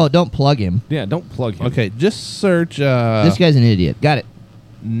plug him. Oh, don't plug him. Yeah, don't plug him. Okay, just search This guy's an idiot. Got it.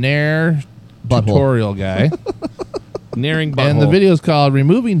 Nair Butthole. tutorial guy. Naring butthole. And the video is called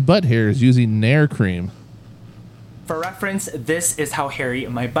Removing Butt Hairs Using Nair Cream. For reference, this is how hairy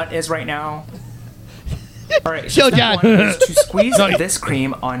my butt is right now. All right, Show so John. step one is to squeeze this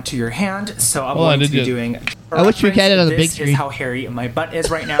cream onto your hand. So I'm Hold on, going to did be you- doing. For I wish we had it on the this big screen. is how hairy my butt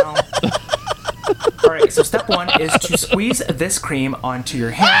is right now. All right, so step one is to squeeze this cream onto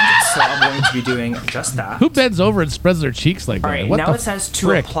your hand. So I'm going to be doing just that. Who bends over and spreads their cheeks like that? All right, What now the it says to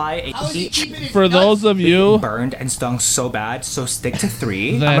frick? apply a each For those of you, burned and stung so bad, so stick to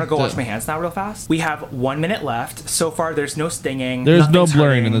 3. That, I'm gonna go wash uh, my hands now real fast. We have 1 minute left. So far, there's no stinging. There's no nothing's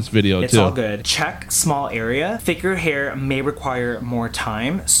blurring hurting. in this video, It's too. all good. Check small area. Thicker hair may require more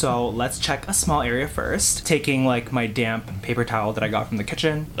time, so let's check a small area first. Taking like my damp paper towel that I got from the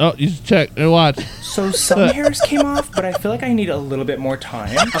kitchen. oh, you just check and watch. So some hairs came off, but I feel like I need a little bit more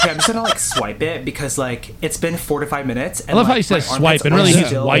time. Okay, I'm just gonna like swipe it because like it's been 4 to 5 minutes. And, I love how like, he says my swipe, armpits and are really he's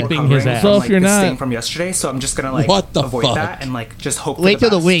still wiping his recovering ass. from, So if like, you're the not- sting from yesterday, so I'm just gonna like What the avoid fuck? that and like just hope. Wait for till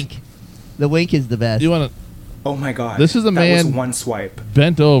the best. wink. The wink is the best. You want to Oh my god. This is a that man- was one swipe.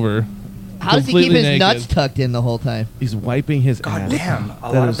 bent over. How does he keep completely his naked. nuts tucked in the whole time? He's wiping his God ass. damn,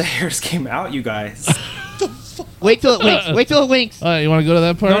 a lot of the hairs came out, you guys. Wait till it winks. Wait till it winks. All right, you want to go to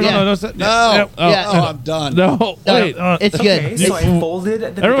that part? No, no, Yeah. no, no. No. Oh, Yeah. Oh, I'm done. no. No, Wait. it's Okay, good. so It's, I folded the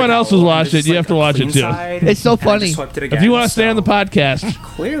Everyone paper else towel has and watched just, it. You like, have to a watch it, clean too. side, It's so and I funny. just swept it again, If you want to stay on the so podcast,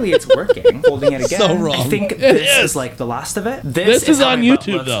 clearly it's working. Folding it again. So wrong. I think this is like the last of it. This is how on my butt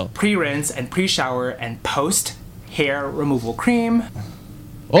YouTube, looks though. Pre-rinse and pre-shower and post hair removal cream.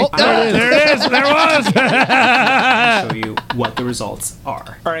 oh, there it is. There it is. There was. I'll show you what the results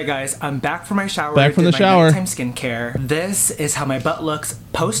are. All right, guys, I'm back from my shower. Back from did the my shower. Nighttime skincare. This is how my butt looks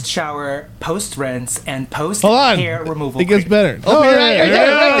post-shower, post-rinse, and Hold on. post-hair removal. It gets cream. better. oh, yeah, right yeah,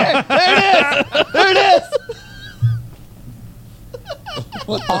 there, yeah. right there. There it is. There it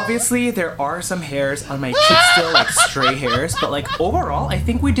is. Obviously, there are some hairs on my cheeks still, like stray hairs, but like overall, I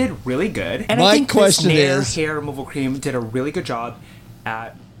think we did really good. And My I think question this Nair is- hair removal cream did a really good job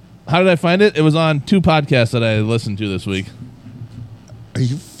at. How did I find it? It was on 2 podcasts that I listened to this week. Are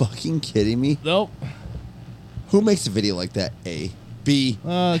you fucking kidding me? Nope. Who makes a video like that? A. B.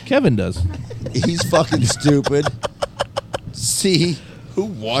 Kevin does. He's fucking stupid. C. Who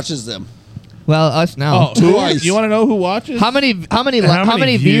watches them? Well, us now. Oh, Twice. you want to know who watches? How many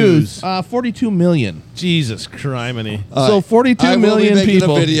many views? 42 million. Jesus criminy. So 42 I will million be making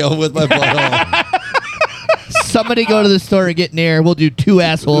people. a video with my butthole. Somebody go to the store and get Nair. We'll do 2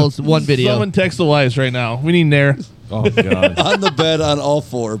 assholes, 1 video. Someone text the wives right now. We need Nair. Oh, God. on the bed on all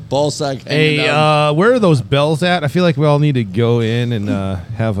 4. Ball sack hanging Hey, down. where are those bells at? I feel like we all need to go in and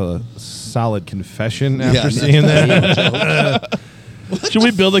have a solid confession after seeing that. Should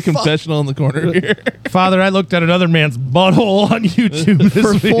we build a confessional in the corner here? Father, I looked at another man's butthole on YouTube this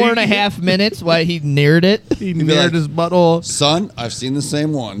For week. 4.5 minutes while he neared it. He be neared like, his butthole. Son, I've seen the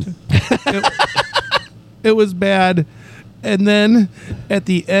same one. It was bad. And then at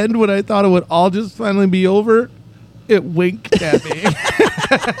the end, when I thought it would all just finally be over, it winked at me.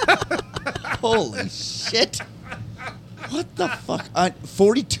 Holy shit. What the fuck?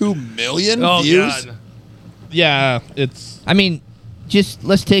 42 million Oh, views? God. Yeah, it's I mean, just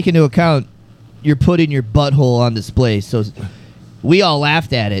let's take into account you're putting your butthole on display. So we all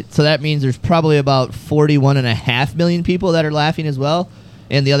laughed at it. So that means there's probably about 41.5 million people that are laughing as well.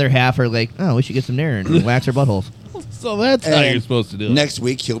 And the other half are like, oh, we should get some Nair and wax our buttholes. so that's how And you're supposed to do it. Next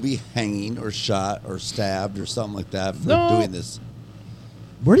week, he'll be hanging or shot or stabbed or something like that for No. doing this.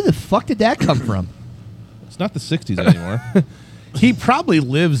 Where the fuck did that come from? It's not the 60s anymore. He probably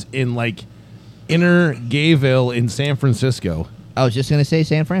lives in, like, inner Gayville in San Francisco. I was just going to say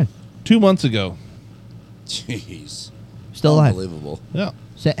San Fran. 2 months ago. Jeez. Still alive. Unbelievable. Yeah.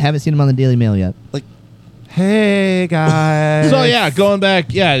 Haven't seen him on the Daily Mail yet. Like, Hey, guys. So yeah, going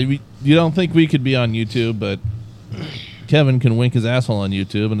back, you don't think we could be on YouTube, but Kevin can wink his asshole on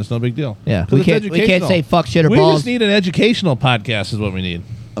YouTube, and it's no big deal. Yeah, 'Cause we it's can't educational. say fuck, shit, or We balls. just need an educational podcast, is what we need.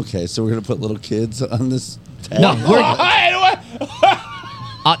 okay, so we're going to put little kids on this tag. No,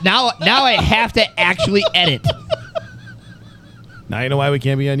 now I have to actually edit. Now you know why we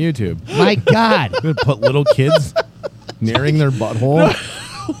can't be on YouTube. My God. We're gonna put little kids nearing their butthole.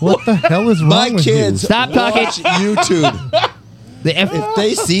 What the hell is wrong My with kids you? Stop talking. watch YouTube. If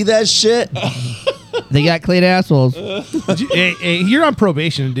they see that shit, They got clean assholes. Hey, you're on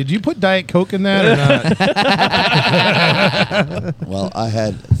probation. Did you put Diet Coke in that or not? well, I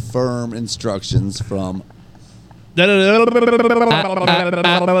had firm instructions from Want me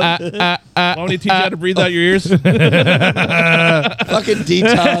to teach you how to breathe out your ears? fucking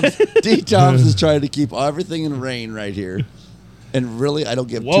D-Toms. D-Toms is trying to keep everything in rain right here. And really, I don't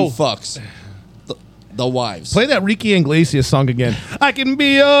give Whoa. 2 fucks. The wives. Play that Ricky Iglesias song again. I can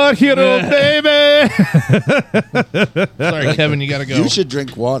be your hero, baby. Sorry, Kevin, you gotta go. You should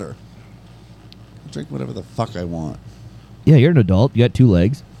drink water. Drink whatever the fuck I want. Yeah, you're an adult. You got 2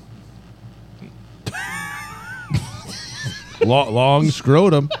 legs. Long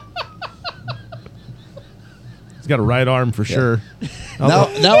scrotum. He's got a right arm for sure. Now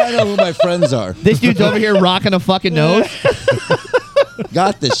I know who my friends are. This dude's over here rocking a fucking nose.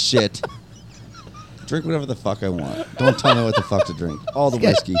 Got this shit. Drink whatever the fuck I want. Don't tell me what the fuck to drink. All the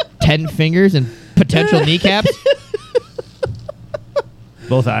whiskey. 10 fingers and potential kneecaps.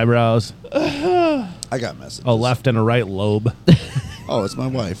 Both eyebrows. I got messages. A left and a right lobe. Oh, it's my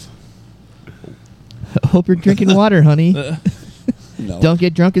wife. Hope you're drinking water, honey. No. Don't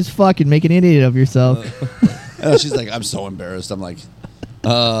get drunk as fuck and make an idiot of yourself. And she's like, I'm so embarrassed. I'm like,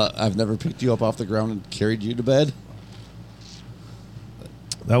 I've never picked you up off the ground and carried you to bed.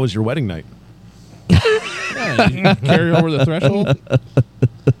 That was your wedding night. Yeah, you can carry over the threshold.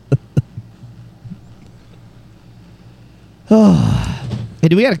 Hey,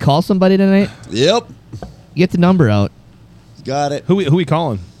 do we got to call somebody tonight? Yep. Get the number out. Got it. Who we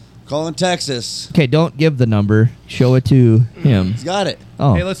calling? Calling Texas. Okay, don't give the number. Show it to him. He's got it.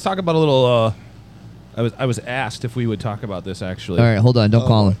 Oh. Hey, let's talk about a little. I was asked if we would talk about this actually. All right, hold on. Don't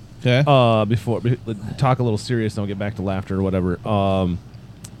call him. Okay. Talk a little serious, then we'll get back to laughter or whatever.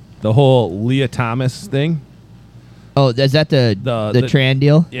 The whole Leah Thomas thing. Oh, is that the Tran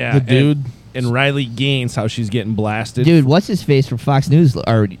deal? Yeah, The dude. and Riley Gaines, how she's getting blasted. Dude, what's his face from Fox News,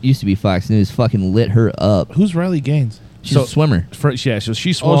 or it used to be Fox News, fucking lit her up. Who's Riley Gaines? She's a swimmer. So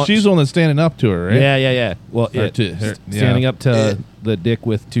she's Oh, she's the one that's standing up to her, right? Yeah. Well, Or to her, standing yeah. up to the dick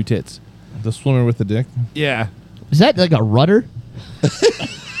with 2 tits. The swimmer with the dick. Yeah. Is that like a rudder?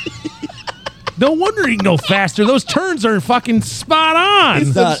 No wonder he can go faster. Those turns are fucking spot on.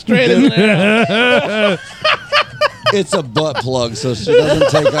 It's not straight in there. It's a butt plug, so she doesn't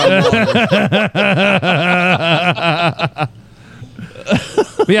take on water.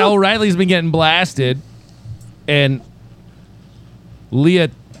 But yeah, O'Reilly's been getting blasted, and Leah,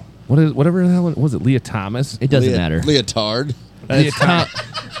 whatever the hell was it? Leah Thomas. It doesn't matter. Leotard. Leah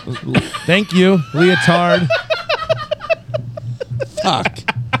Thank you, Leotard. Fuck.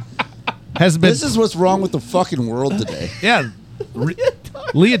 has been. This is what's wrong with the fucking world today. Yeah.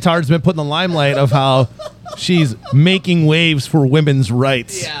 Leotard's been put in the limelight of how she's making waves for women's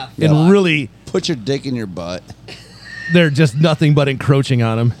rights. Yeah. And really, Put your dick in your butt. they're just nothing but encroaching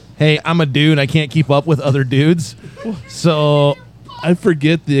on him. Hey, I'm a dude. I can't keep up with other dudes. So I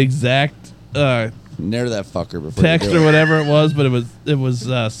forget the exact Nair that fucker before text you do or it. whatever it was, but it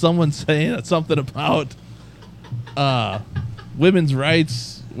was someone saying something about women's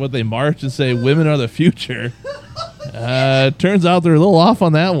rights. What they march and say, women are the future. Turns out they're a little off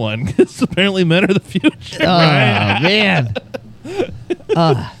on that one because apparently men are the future. Oh, man.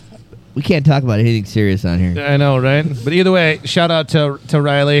 We can't talk about anything serious on here. I know, right? But either way, shout out to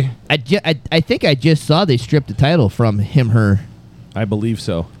Riley. I think I just saw they stripped the title from him, her. I believe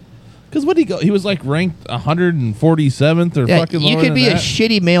so. Because what did he go? He was like ranked 147th or Yeah, fucking you lower could than be a that.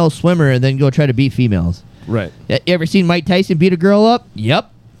 shitty male swimmer and then go try to beat females. Right. You ever seen Mike Tyson beat a girl up? Yep.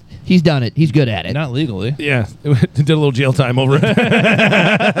 He's done it. He's good at it. Not legally. Yeah. Did a little jail time over it.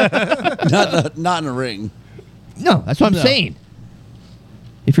 Not in a ring. No, that's what I'm No. saying.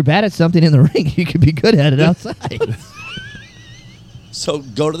 If you're bad at something in the ring, you could be good at it outside. So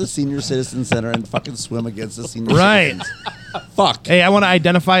go to the senior citizen center and fucking swim against the senior Right. citizens. Fuck. Hey, I want to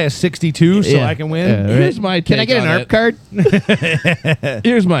identify as 62 so Yeah. I can win. Yeah, right. Here's my take Can I get an on ARP it. card?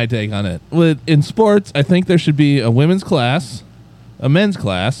 Here's my take on it. In sports, I think there should be a women's class, a men's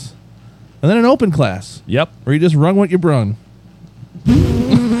class, and then an open class. Yep. Where you just run what you brung.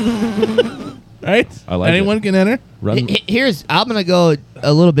 Right? I like Anyone can enter. Run. I'm going to go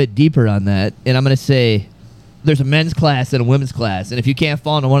a little bit deeper on that, and I'm going to say there's a men's class and a women's class, and if you can't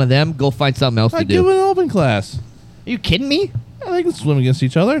fall into one of them, go find something else to I'd give do. it an open class. Are you kidding me? Yeah, they can swim against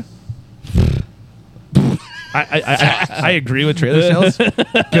each other. I agree with trailer sales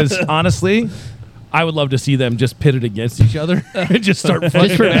because honestly, I would love to see them just pitted against each other and just start fucking.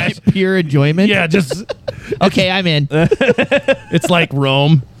 Just for pure enjoyment? Yeah, just Okay, I'm in. it's like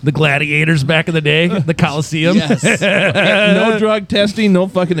Rome, the gladiators back in the day, the Colosseum. Yes. No drug testing, no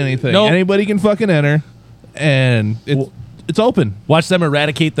fucking anything. Nope. Anybody can fucking enter, and it's open. Watch them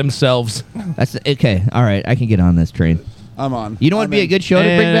eradicate themselves. That's okay. All right, I can get on this train. I'm on. You know what would be a good show to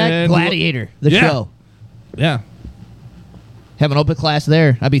bring back? And- Gladiator, the Yeah. show. Yeah. Have an open class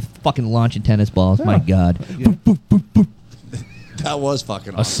there. I'd be fucking launching tennis balls. My God. That was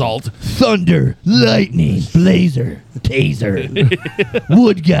fucking awesome. Assault. Thunder, lightning, blazer, taser,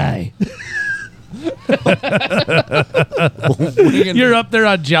 wood guy. You're up there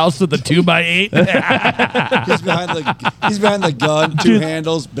on Joust with the 2x8. He's behind the gun, two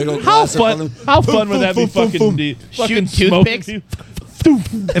handles, big old How glass in front fun? of him. How fun would that be? Fucking Shoot smoking toothpicks? you.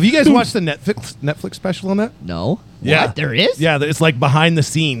 Have you guys watched the Netflix special on that? No. Yeah. What? There is? Yeah, it's like behind the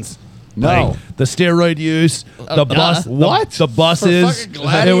scenes. No. Like, the steroid use, the bus, What? the buses. fucking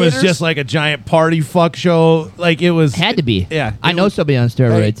It was gladiators? just like a giant party fuck show. Like it was. Had to be. Yeah, I it know was- somebody on Hey,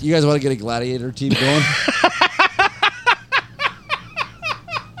 steroids. you guys want to get a gladiator team going?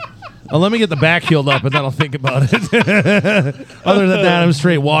 Let me get the back healed up, and then I'll think about it. Other than that, I'm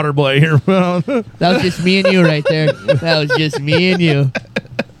straight water boy here. That was just me and you right there. That was just me and you.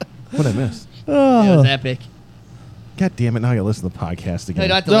 What I miss? It was epic. God damn it! Now I gotta listen to the podcast No, you again.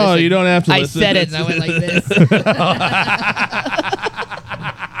 don't have to No, listen. you don't have to I listen. said it and I went like this.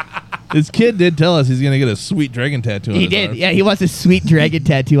 This kid did tell us he's gonna get a sweet dragon tattoo on He his did. arm. Yeah, he wants a sweet dragon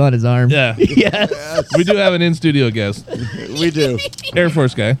tattoo on his arm. Yeah. Yes. We do have an in-studio guest, We do. Air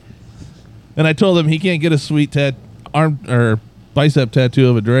Force guy. And I told him he can't get a sweet arm or bicep tattoo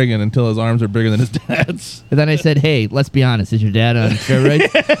of a dragon until his arms are bigger than his dad's. And then I said, hey, let's be honest. Is your dad on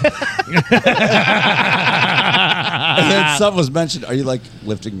steroids? And then something was mentioned. Are you like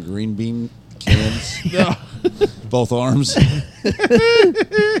lifting green bean cans? No. Both arms.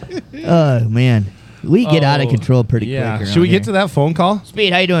 Oh, man. We get out of Oh, control pretty Yeah. quick. Should we get to that phone call?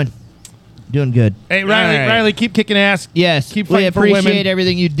 Speed, how you doing? Doing good. Hey, Riley, All right. Riley, keep kicking ass. Yes. Keep we fighting for appreciate women.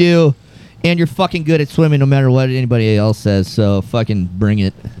 everything you do. And you're fucking good at swimming no matter what anybody else says. So fucking bring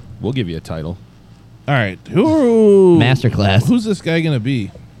it. We'll give you a title. All right. Masterclass. Who's this guy gonna be?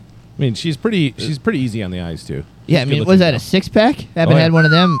 I mean, she's pretty easy on the eyes too. Yeah, I She's mean, good was that looking a six-pack? Haven't Oh, yeah. had one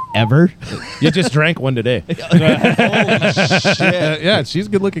of them ever. You just drank one today. Shit. Yeah, she's a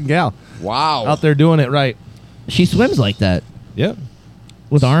good looking gal Wow. out there doing it right. She swims like that Yep.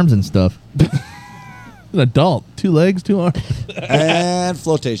 with arms and stuff. An adult, 2 legs, 2 arms. And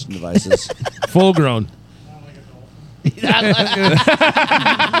flotation devices. Full grown.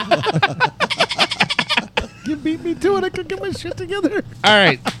 You beat me to it. I could get my shit together. All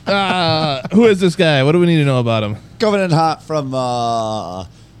right. Who is this guy? What do we need to know about him? Coming in hot from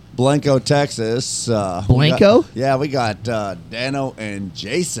Blanco, Texas. Blanco? We got Dano and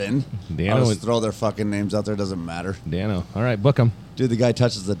Jason. Dano I'll just and- throw their fucking names out there. Doesn't matter. Dano. All right, book him. Dude, the guy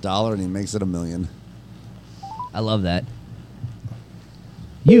touches $1 and he makes it $1 million. I love that.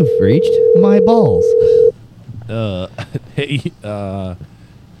 You've reached my balls. Hey,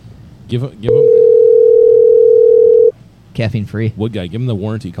 give him Caffeine free. Wood guy. Give him the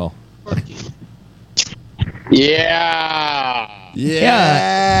warranty call. Yeah.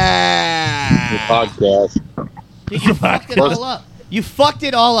 Yeah. Podcast. You fucked it all up. You fucked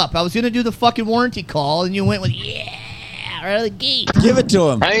it all up. I was gonna do the fucking warranty call, and you went with right out of the gate. Give it to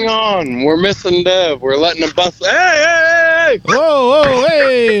him. Hang on, we're missing Dev. We're letting him bust. Hey! Whoa,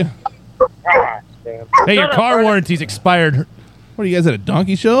 hey! God, damn. Hey, your car warranty's expired. What are you guys at a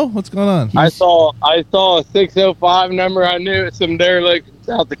donkey show? What's going on? I saw a 605 number. I knew it's some derelict in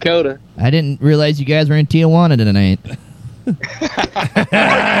South Dakota. I didn't realize you guys were in Tijuana tonight.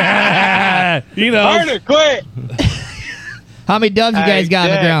 You know. Harder, quit! How many doves you guys got on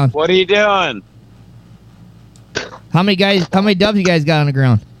the Dick, ground? What are you doing? How many doves you guys got on the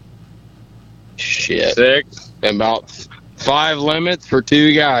ground? Shit. 6. About 5 limits for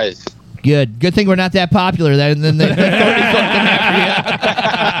 2 guys. Good. Good thing we're not that popular. Then the authorities don't come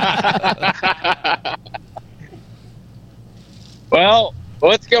after you. Well,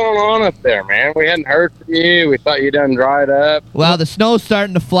 what's going on up there, man? We hadn't heard from you. We thought you done dried up. Well, the snow's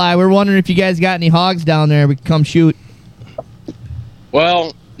starting to fly. We're wondering if you guys got any hogs down there. We can come shoot.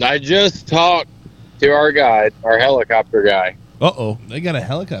 Well, I just talked to our guide, our helicopter guy. Uh-oh. They got a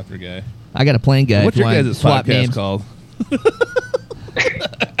helicopter guy. I got a plane guy. What's if you your want guys' to swap podcast names. called?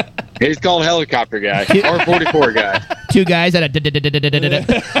 He's called Helicopter Guy or 44 Guy. 2 guys at a.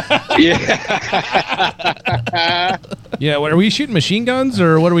 Yeah. Yeah, what, are we shooting machine guns,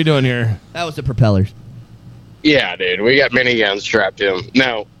 or what are we doing here? That was the propellers. Yeah, dude. We got miniguns strapped to him.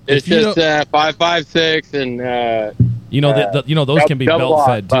 No, it's If you just 5.56 and You know, those can be double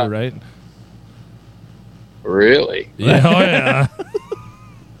belt-fed, too, lock, but- right? really. Yeah, oh, yeah.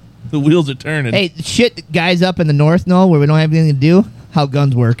 The wheels are turning. Hey, shit, guys up in the north know where we don't have anything to do. How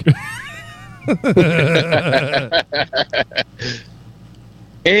guns work.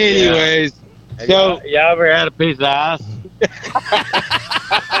 Anyways, so You ever had a piece of ass?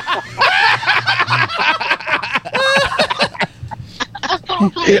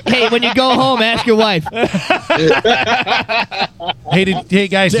 Hey, when you go home, ask your wife. Hey,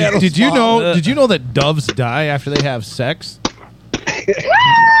 guys, did you know that doves die after they have sex? You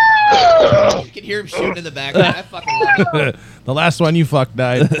can hear him shooting in the background. I fucking love it. The last one you fucked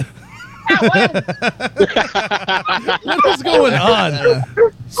died. What is going on?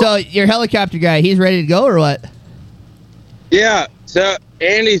 So, your helicopter guy, he's ready to go or what? yeah, so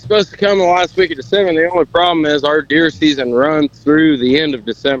Andy's supposed to come the last week of December. The only problem is our deer season runs through the end of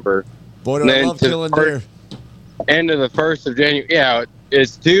December, Boy, do I Then love to killing start- deer. end of the 1st of January. Yeah,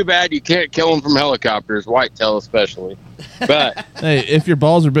 it's too bad you can't kill them from helicopters, whitetail especially. But Hey, if your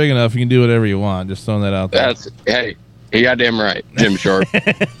balls are big enough, you can do whatever you want. Just throwing that out there. hey, you goddamn right, Jim Sharp.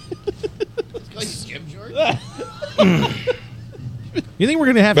 You think we're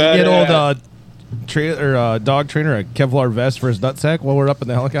gonna have But, to get old dog trainer a Kevlar vest for his nutsack while we're up in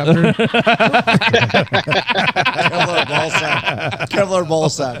the helicopter? Kevlar ball sack. Kevlar ball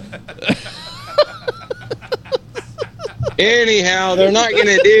sack. Anyhow, they're not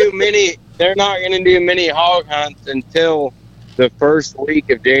gonna do many. They're not gonna do many hog hunts until the first week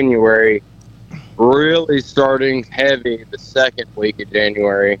of January. Really starting heavy the second week of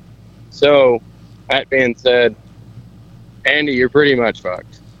January. So, that being said, Andy, you're pretty much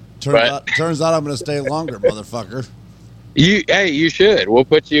fucked. Turns out I'm going to stay longer, motherfucker. You should. We'll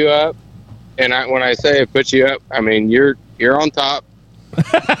put you up. And when I say put you up, I mean you're on top.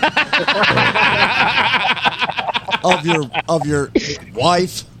 Of your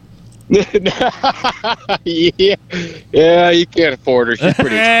wife. yeah, you can't afford her. She's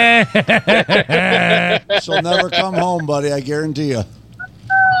pretty. She'll never come home, buddy. I guarantee you.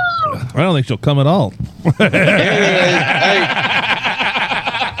 I don't think she'll come at all.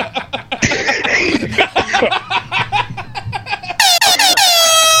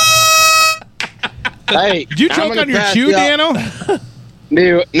 Hey, Did you I'm choke gonna on your pass chew, you out. Dano?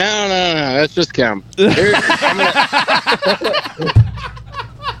 No, that's just cum. I'm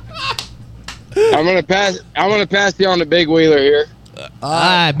gonna pass you on the big wheeler here.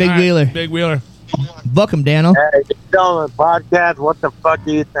 Big wheeler. Big wheeler. Book him, Dano. Hey, you're on the podcast. What the fuck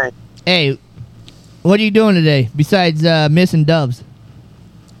do you think? Hey, what are you doing today besides missing doves?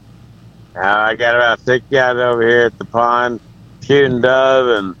 I got about 6 guys over here at the pond shooting dove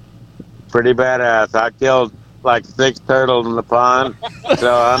and pretty badass. I killed like 6 turtles in the pond.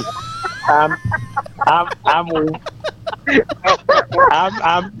 So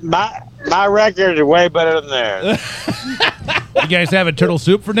my records are way better than theirs. You guys having turtle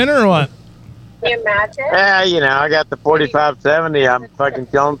soup for dinner or what? Can you imagine? Yeah, you know, I got the 4570. I'm fucking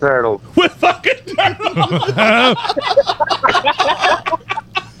killing turtles. With fucking turtles.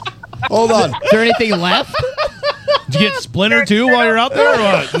 Hold on. Is there anything left? Did you get Splinter too while you're out there or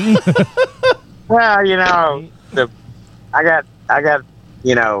what? Well, you know, I got,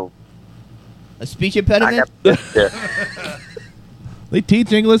 you know, A speech I impediment? got. They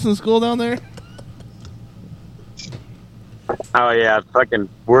teach English in school down there? Oh yeah, it's fucking.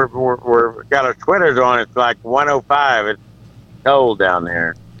 We're got our Twitters on. It's like 105. It's cold down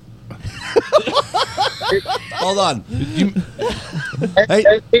there. Hold on.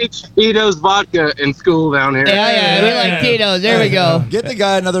 They teach Tito's vodka in school down here. Yeah, we like Tito's. There we go. Get the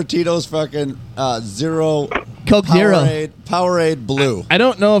guy another Tito's fucking zero Coke Zero. Powerade Blue. I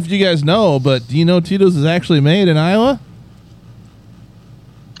don't know if you guys know, but do you know Tito's is actually made in Iowa?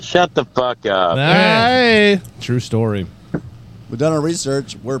 Shut the fuck up. Hey. True story. We've done our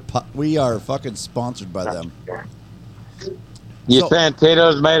research. We are fucking sponsored by them. You So- saying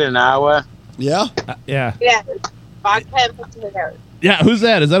Tito's made in Iowa? Yeah. Yeah. Yeah. Vodka and potatoes. Yeah, who's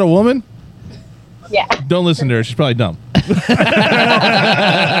that? Is that a woman? Yeah. Don't listen to her. She's probably dumb. I'm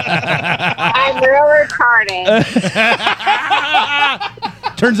real retarded.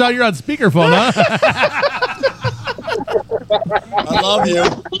 Turns out you're on speakerphone, huh? I love you.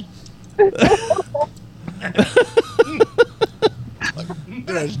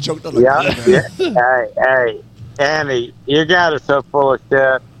 Dude, I just choked on the Yeah. beer, man. Hey, Andy, you guys are so full of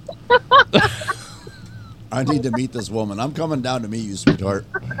shit. I need to meet this woman. I'm coming down to meet you, sweetheart.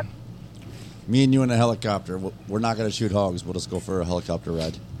 Me and you in a helicopter. We're not going to shoot hogs. We'll just go for a helicopter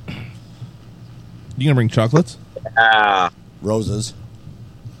ride. You gonna bring chocolates? Roses.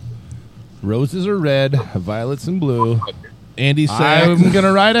 Roses are red, violets and blue. Andy said, I'm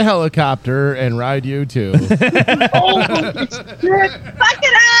gonna ride a helicopter and ride you too. Suck it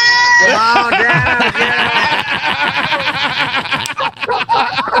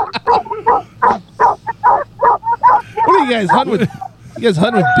 "What are you guys hunting with? You guys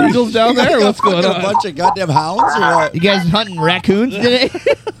hunting with beagles down there? Or what's going A on?" bunch of goddamn hounds or what? You guys hunting raccoons today?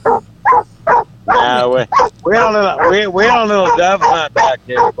 No, we don't little dove hunt back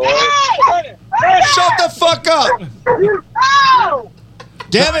here, boy. Shut the fuck up! up!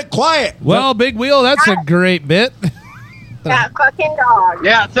 Damn it, quiet! Well, Big Wheel, that's a great bit. That fucking dog.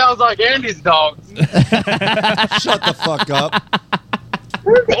 Yeah, it sounds like Andy's dog. Shut the fuck up.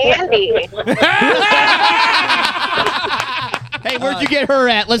 Who's Andy? Hey, where'd you get her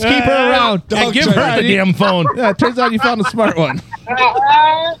at? Let's keep her around. Dog Give her trainer. the damn phone. Yeah, it turns out you found a smart one.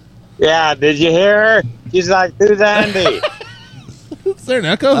 Yeah, did you hear her? She's like, who's Andy? Is there an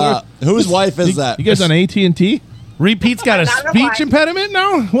echo? Whose wife is that? You guys on AT&T? Repeat's got a speech impediment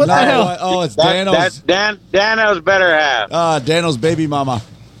now? What the hell? Oh, it's That's Dano's. Dano's better half. Dano's baby mama.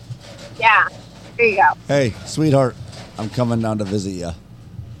 Yeah. There you go. Hey, sweetheart, I'm coming down to visit you.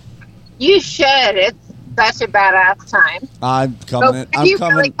 You should. It's such a badass time. I'm So coming. when are you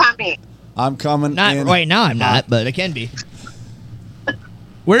really coming? I'm coming. Not in. right now. I'm not, but I can be.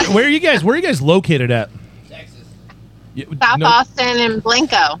 Where are you guys? Where are you guys located at? Texas. South Austin and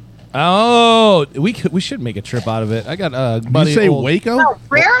Blanco. Oh, we should make a trip out of it. I got a Did buddy. you say old- Waco? Oh,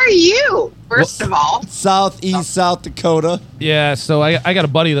 where are you? First of all. Southeast South Dakota. Yeah, so I got a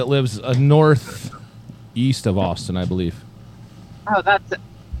buddy that lives northeast of Austin, I believe. Oh, that's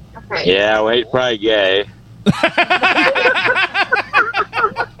okay. Yeah, well, he's probably gay.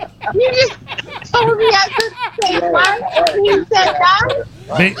 You just told me I could say one, and you said that.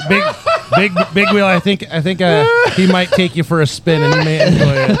 Big Wheel. I think he might take you for a spin, and you may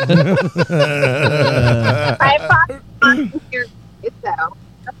enjoy it. I thought you're so.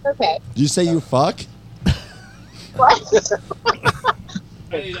 That's okay. Did you say you fuck? What?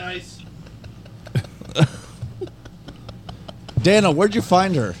 Very nice. Dana, where'd you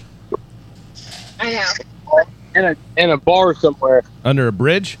find her? I know. In a bar somewhere. Under a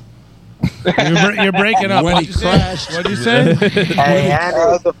bridge. You're breaking up. When What'd he you say? crashed. What'd you say? Hey, Andy.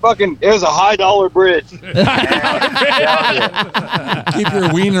 It was a $high bridge. Keep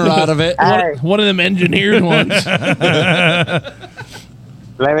your wiener out of it. Hey, One of them engineered ones. let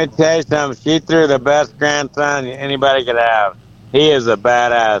me tell you something. She threw the best grandson anybody could have. He is a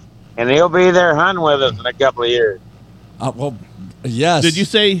badass. And he'll be there hunting with us in a couple of years. Well, yes. Did you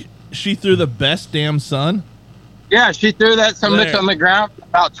say she threw the best damn son? Yeah, she threw that some bitch There. on the ground for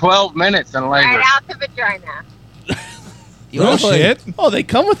about 12 minutes and later. Right out the vagina. Oh, shit. Oh, they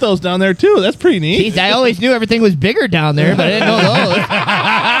come with those down there, too. That's pretty neat. Jeez, I always knew everything was bigger down there, but I didn't know those.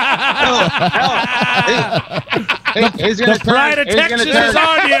 He's gonna The pride of Texas is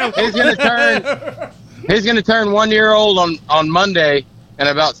on you. He's gonna turn 1 year old on Monday. In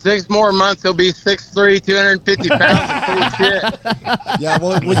about 6 more months, he'll be 6'3", 250 pounds and full of shit. Yeah,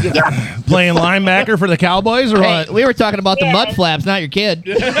 well, Playing linebacker for the Cowboys or Hey, what? we were talking about the mud flaps, not your kid.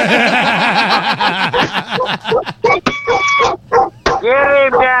 Get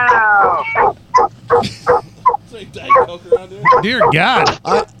him down. Dear God.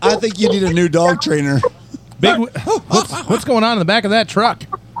 I think you need a new dog trainer. Big. What's going on in the back of that truck?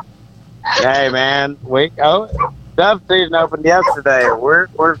 Hey, man. Dove season opened yesterday. We're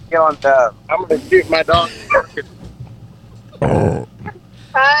killing doves. I'm gonna shoot my dog. Fun.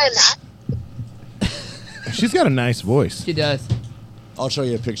 She's got a nice voice. She does. I'll show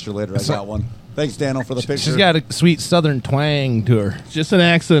you a picture later. I got one. Thanks, Daniel, for the picture. She's got a sweet southern twang to her. Just an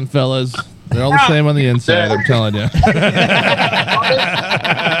accent, fellas. They're all the same on the inside, I'm telling you.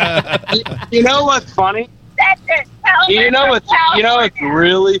 You know what's funny? That's it. You know what's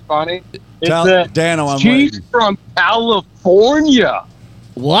really funny? It's that Daniel, I'm she's waiting. from California.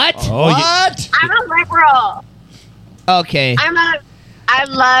 What? Oh, What? I'm a liberal. Okay. I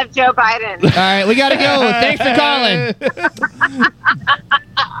love Joe Biden. All right, we got to go. Thanks for calling.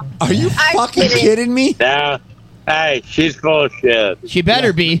 Are you I'm fucking kidding. kidding me? Now, hey, she's full of shit. She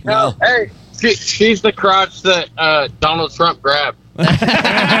better be. No, hey, she's the crotch that Donald Trump grabbed.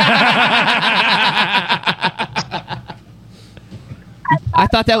 I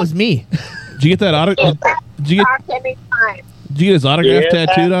thought that was me. Did you get that autograph? Did you Talk anytime. get his autograph Yeah.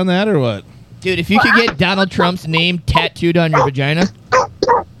 tattooed on that or what? Dude, if you could get Donald Trump's name tattooed on your vagina.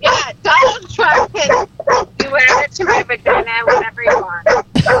 Yeah, Donald Trump can do whatever to my vagina whenever you want.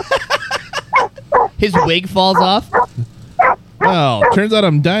 His wig falls off. Well, turns out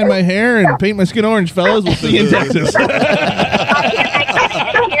I'm dyeing my hair and painting my skin orange, fellas. We'll see you in Texas.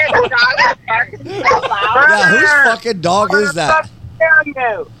 I can hear the dog barking so loud. Yeah, whose fucking dog is that?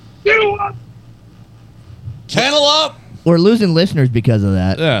 Cantaloupe! We're losing listeners because of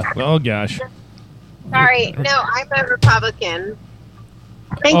that. Yeah. Oh gosh. Sorry, no, I'm a Republican.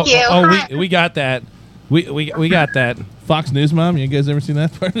 Thank you. Oh, Hi. we got that. We got that. Fox News, Mom. You guys ever seen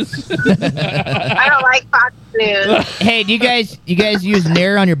that part? I don't like Fox News. Hey, do you guys use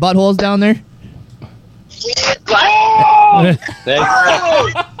Nair on your buttholes down there? We use what?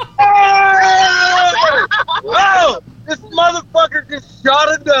 Whoa! This motherfucker just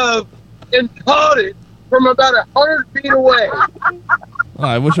shot a dove and caught it from about 100 feet away. Oh,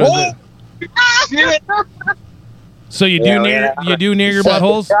 I wish I did. Shit! So you do near your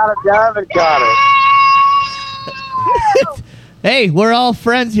buttholes? Got a dove and got it. Hey, we're all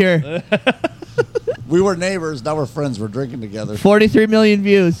friends here. We were neighbors. Now we're friends. We're drinking together. 43 million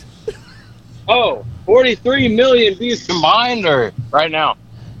views. Oh, 43 million views combined or right now?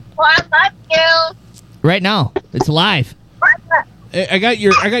 Well, I love you. Right now. It's live. Hey, I got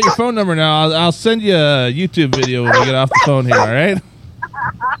your phone number now. I'll send you a YouTube video when we get off the phone here. All right?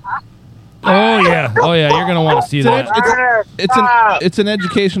 Oh yeah. You're gonna want to see that. It's an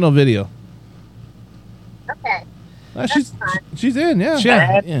educational video. Okay. She's in. Yeah.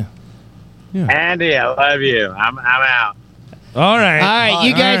 Yeah. Andy, I love you. I'm out. All right. All right,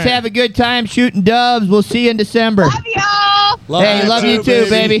 you guys have a good time shooting doves. We'll see you in December. Love y'all. Hey, love you too,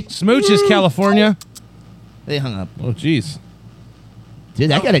 baby. Smooch is California. They hung up. Oh, jeez. Dude,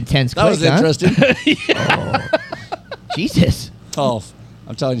 that got intense That quick, was interesting. Jesus. Oh,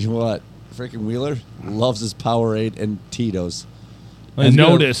 I'm telling you what. Freaking Wheeler loves his Powerade and Tito's. I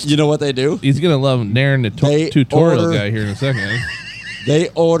noticed. You know what they do? He's gonna love Naren, the They tutorial order- guy, here in a second. They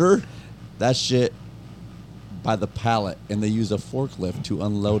order that shit by the pallet, and they use a forklift to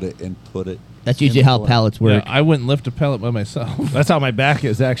unload it and put it. That's usually how pallets Yeah, work. I wouldn't lift a pellet by myself. That's how my back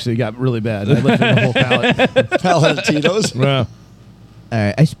is actually got really bad. I lifted the whole pallet. Pallet of Tito's. Wow. All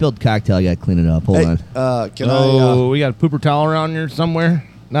right, I spilled cocktail. I got to clean it up. Hold Hey, on. can Oh, we got a pooper towel around here somewhere.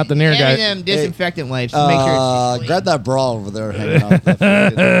 Not the near Hand me guy. them disinfectant wipes. to make sure it's clean. grab that bra over there hanging out. Got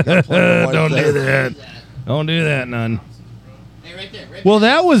plenty of white Don't there. do that. Don't do that, none. Hey, right there. Well,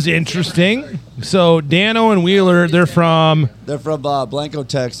 that was interesting. So Dano and Wheeler, they're from, They're from Blanco,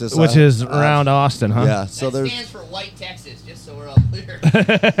 Texas, which is around Austin, huh? Yeah. So that there's stands for White Texas, just so we're all clear.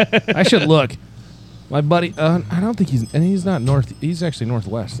 I should look. My buddy, I don't think he's not north. He's actually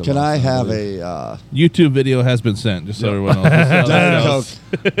northwest. Of Can I Austin, have believe. a YouTube video has been sent, just so everyone knows. Diet Coke?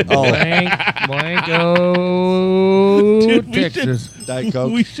 Oh, Blanco, Dude, we should- Texas? Diet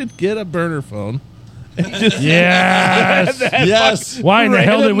Coke. We should get a burner phone Yes. Yes. Why in the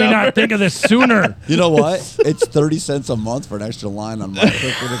hell did we Random not think of this sooner? You know what? It's 30 cents a month for an extra line on my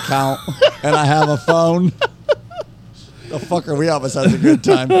freaking account, and I have a phone. The fucker we always has a good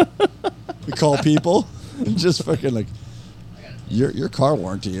time. We call people and just fucking like, your car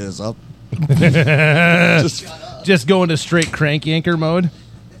warranty is up. Just go into straight crank yanker mode.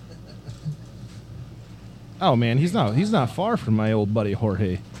 Oh man, he's not far from my old buddy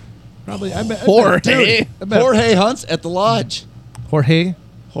Jorge. Probably I bet Jorge. Jorge hunts at the lodge. Jorge.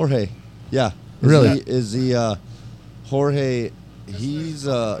 Yeah. Really? Is he Jorge? He's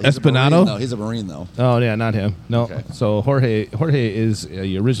Espinado? No, he's a Marine though. Oh yeah, not him. No. Okay. So Jorge is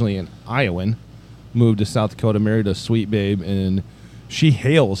originally an Iowan, moved to South Dakota, married a sweet babe, and she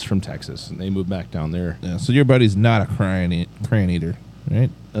hails from Texas, and they moved back down there. Yeah, so your buddy's not a crayon eater, right?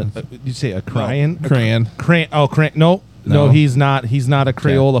 You say a crayon? Crayon. Crayon. No, No. he's not. He's not a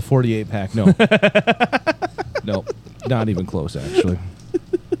Crayola 48 pack. No. No, not even close. Actually,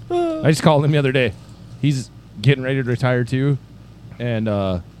 I just called him the other day. He's getting ready to retire too,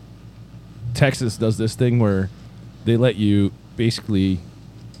 and Texas does this thing where they let you basically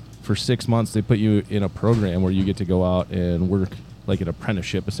for 6 months. They put you in a program where you get to go out and work like an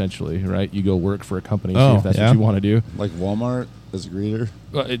apprenticeship, essentially. Right? You go work for a company, see if that's what you want to do. Like Walmart as a greeter.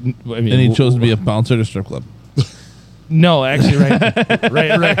 I mean, And he chose to be a bouncer at a strip club. No, actually,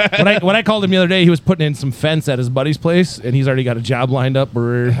 right. When I called him the other day, he was putting in some fence at his buddy's place, and he's already got a job lined up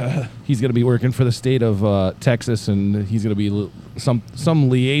where he's going to be working for the state of Texas, and he's going to be some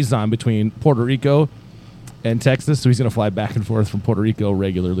liaison between Puerto Rico and Texas. So he's going to fly back and forth from Puerto Rico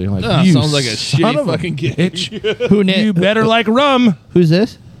regularly. I'm like, you sounds like a son shitty of a fucking gig. bitch. Who knit? You better like rum. Who's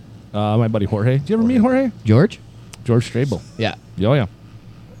this? My buddy Jorge. Did you ever meet Jorge? George? George Strabel. Yeah. Oh yeah.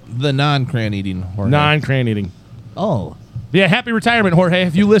 The non-crayon eating Jorge. Non-crayon eating. Oh. Yeah, happy retirement, Jorge.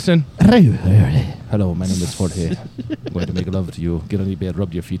 If you listen. I Hello, my name is Jorge. I'm going to make love to you. Get on your bed,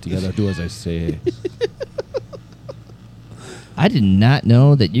 rub your feet together, do as I say. did not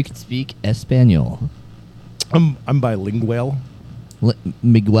know that you could speak Espanol. I'm bilingual.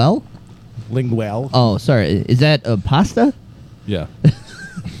 Miguel? Lingual. Oh, sorry. Is that a pasta? Yeah.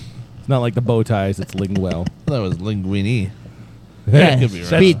 It's not like the bow ties. It's lingual. That was linguini. Yeah, could be right.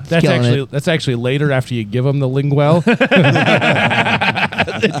 Speed's killing That's actually later after you give them the lingual. Did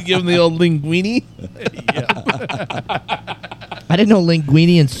you give him the old linguini? I didn't know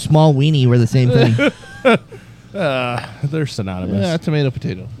linguini and small weenie were the same thing. They're synonymous. Yeah, tomato,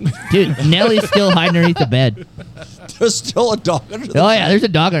 potato. Dude, Nellie's still hiding underneath the bed. There's still a dog under the Oh, yeah, there's a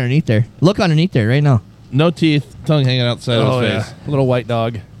dog underneath there. Look underneath there right now. No teeth, tongue hanging outside Oh, of his yeah. face. Little white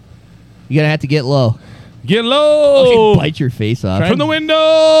dog. You're going to have to get low. Get Oh, low. she bite your face off. From the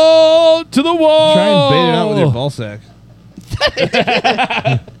window to the wall. Try and bait it out with your ball sack.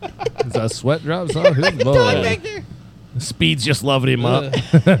 As a sweat drops on his ball. Speed's just loving him up.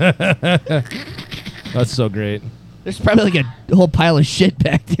 That's so great. There's probably like a whole pile of shit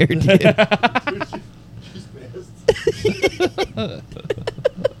back there, dude.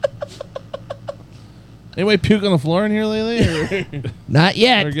 Anybody puke on the floor in here lately? Or Not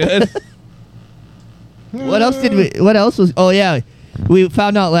yet. we're good? What else was? Oh yeah, we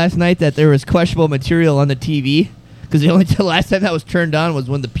found out last night that there was questionable material on the TV because the last time that was turned on was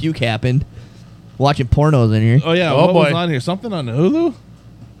when the puke happened. Watching pornos in here. Oh, yeah. Oh, what was boy. on here? Something on Hulu?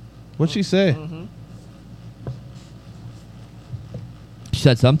 What'd she say? She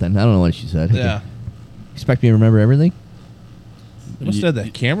said something. I don't know what she said. Yeah. Expect me to remember everything? They must have had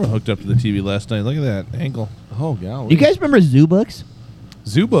that camera hooked up to the TV last night. Look at that angle. Oh, yeah. You guys remember Zoo Books?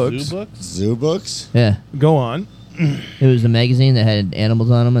 Zoo books. Zoo books? Zoo books. Yeah. Go on. It was a magazine that had animals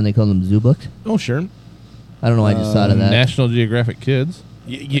on them, and they called them Zoo Books. Oh, sure. I don't know why I just thought of that. National Geographic Kids.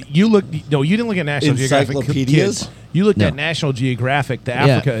 You look. No, you didn't look at National Geographic Encyclopedias? Kids. You looked No. at National Geographic, the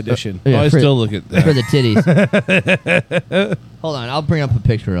Africa edition. Yeah, I for- still look at that. For the titties. Hold on, I'll bring up a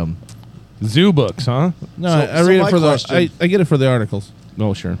picture of them. Zoo books, huh? No, So- I so read my it for question- I get it for the articles.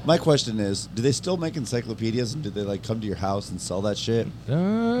 Oh, sure. My question is, do they still make encyclopedias, and do they like come to your house and sell that shit? I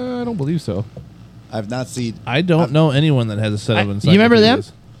don't believe so. I've not seen. I don't know anyone that has a set of You encyclopedias. remember them?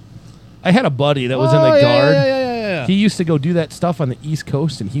 I had a buddy that was in Oh, the yeah, guard. Yeah. He used to go do that stuff on the East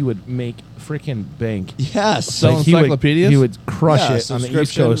Coast, and he would make freaking bank. Yes. So- Like, he would- encyclopedias? He would crush Yeah, it on the East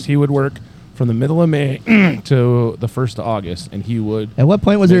subscription. Coast. He would work from the middle of May to the 1st of August, and he would At what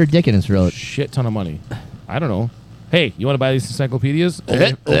point was there a dick in his throat? shit ton of money. I don't know. Hey, you want to buy these encyclopedias?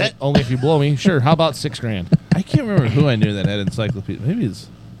 Only if you blow me. Sure. How about $6,000? I can't remember who I knew that had encyclopedias.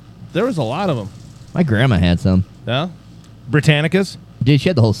 There was a lot of them. My grandma had some. Yeah? Britannicas? Dude, she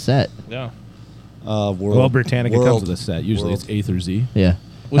had the whole set. Yeah. World, Well, Britannica world, comes with a set. Usually world. it's A through Z. Yeah.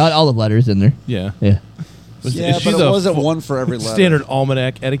 All the letters in there. Yeah. Yeah. Yeah, Is she but it the wasn't one for every letter. Standard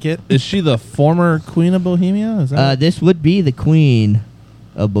almanac etiquette. Is she the former Queen of Bohemia? Is that? This would be the Queen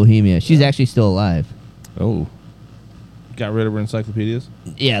of Bohemia. She's actually still alive. Oh. Got rid of her encyclopedias?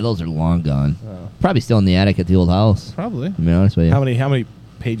 Yeah, those are long gone. Oh. Probably still in the attic at the old house. Probably. To be honest with you. How many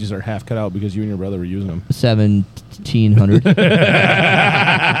pages are half cut out because you and your brother were using them? 1,700.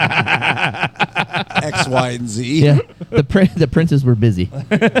 X, Y, and Z. Yeah. The princes were busy.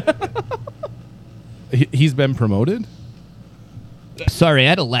 He's been promoted? Sorry, I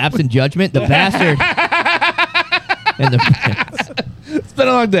had a lapse in judgment. The bastard. And the It's been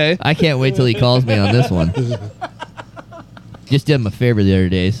a long day. I can't wait till he calls me on this one. Just did him a favor the other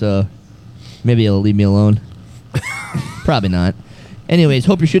day, so maybe he'll leave me alone. Probably not. Anyways,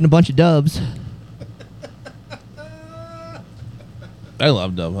 hope you're shooting a bunch of doves. I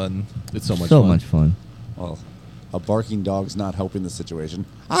love dove hunting. It's so much So fun. much fun. Well, a barking dog's not helping the situation.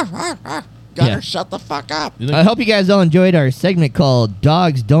 Got Yeah. her shut the fuck up. You think- I hope you guys all enjoyed our segment called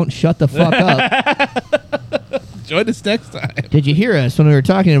Dogs Don't Shut the Fuck Up. Join us next time. Did you hear us when we were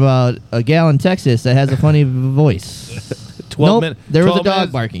talking about a gal in Texas that has a funny voice? 12 Nope, there was a 12 dog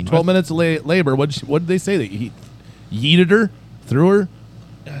minutes- barking. 12 minutes of labor. What did they say? That he yeeted her? Threw her?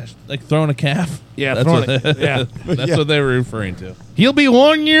 Gosh, like throwing a calf? Yeah, That's throwing what, it. Yeah. That's what they were referring to. He'll be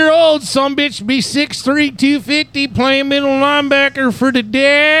 1 year old. Some bitch be 6'3", 250, playing middle linebacker for the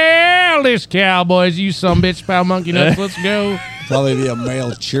Dallas Cowboys. You some bitch, pal monkey nuts. Let's go. Probably be a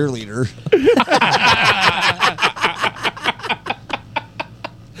male cheerleader.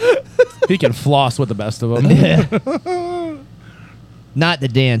 He can floss with the best of them. Not the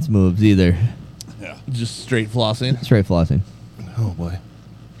dance moves either. Just straight flossing. Straight flossing. Oh boy.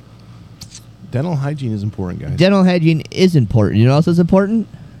 Dental hygiene is important, guys. Dental hygiene is important. You know what else is important?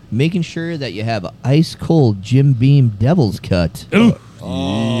 Making sure that you have ice cold Jim Beam Devil's Cut.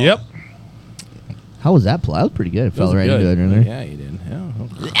 Yep. How was that? That was pretty good. It fell That was right good. into it in there. Yeah, you did.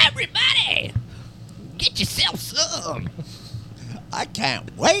 Yeah. Everybody, get yourself some. I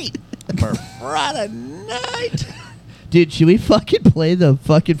can't wait for Friday night. Dude, should we fucking play the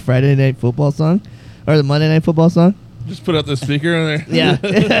fucking Friday Night Football song? Or the Monday Night Football song? Just put up the speaker in there. Yeah.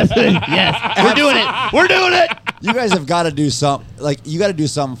 Yes. We're doing it. We're doing it. You guys have got to do something. Like, you got to do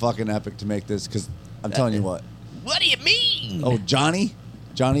something fucking epic to make this, because I'm telling you what. What do you mean? Oh, Johnny,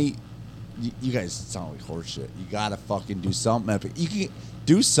 you guys sound like horse shit. You got to fucking do something epic. You can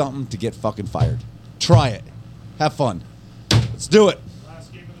do something to get fucking fired. Try it. Have fun. Let's do it.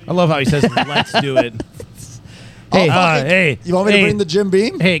 I love how he says, let's do it. Hey, hey. You want me to bring the Jim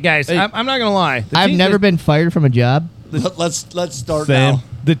Beam? Hey, guys, I'm not going to lie. The I've team- never been fired from a job. Let's start Same. now.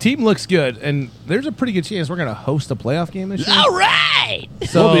 The team looks good, and there's a pretty good chance we're going to host a playoff game this year. All right.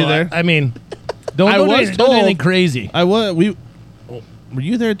 So, We'll be there. I mean, don't I do was anything, don't do told- anything crazy. I was. Were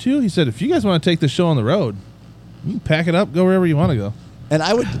you there too? He said, if you guys want to take the show on the road, you can pack it up, go wherever you want to go. And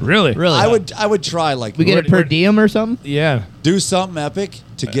I would Really? Really? I would try, like, We get a per diem or something? Yeah. do something epic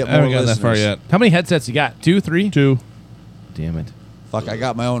to get I more haven't gotten that listeners. far yet. How many headsets you got? 2, 3? 2. Damn it. Fuck, I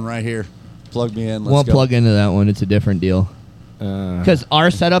got my own right here. Plug me in. Let's Won't go. plug into that one. It's a different deal. Because our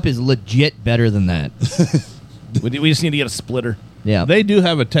setup is legit better than that. We just need to get a splitter. Yeah. They do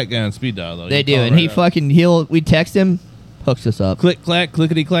have a tech guy on speed dial though. They You do. call And right up. we text him, hooks us up. Click clack,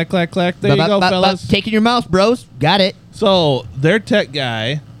 clickety clack clack clack. There you Bop, go, bop, bop, fellas. bop. Taking your mouse, bros. Got it. So their tech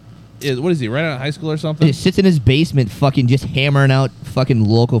guy is what is he? Right out of high school or something? He sits in his basement fucking just hammering out fucking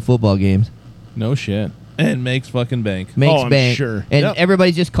local football games. No shit. And makes fucking bank. Makes I'm bank. sure. And Yep.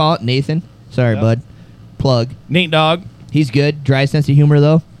 everybody's just call it Nathan. Sorry, Yep. bud. Plug. Nate Dogg. He's good. Dry sense of humor,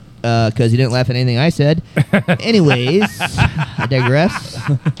 though. Because he didn't laugh at anything I said. Anyways, I digress.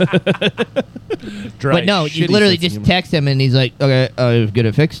 But no, you literally just text him and he's like, okay, I've got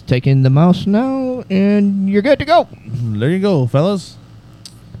it fixed. Taking the mouse now, and you're good to go. There you go, fellas.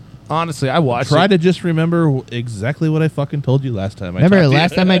 Honestly, I watched Try it. to just remember exactly what I fucking told you last time. Remember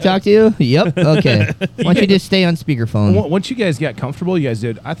last time I talked to you? Yep. Okay. Why don't you just stay on speakerphone? Once you guys got comfortable,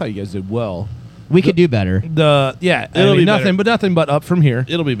 I thought you guys did well. We could do better. It'll be better. nothing but up from here.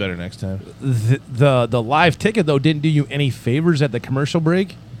 It'll be better next time. The live ticket though didn't do you any favors at the commercial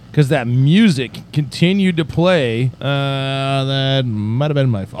break because that music continued to play. That might have been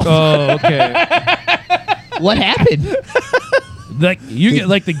my fault. Oh, okay. What happened? Like you get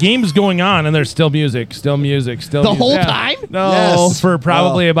like the game's going on and there's still music. The music. whole time? No, Yes. for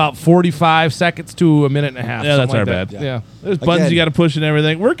probably about 45 seconds to a minute and a half. Yeah, that's something our like bad. that. Yeah. There's buttons Again. you got to push and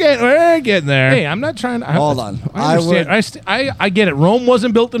everything. We're getting there. Hey, I'm not trying to. Hold on. I understand. I get it. Rome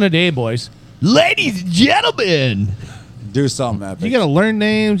wasn't built in a day, boys. Ladies and gentlemen. Do something epic. You got to learn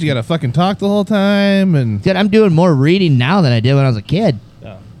names. You got to fucking talk the whole time. And Dude, I'm doing more reading now than I did when I was a kid.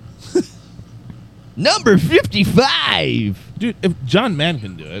 Number 55. Dude, if John Madden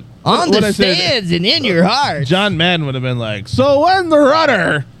can do it. On what the I said- stands and in your heart. John Madden would have been like, so when the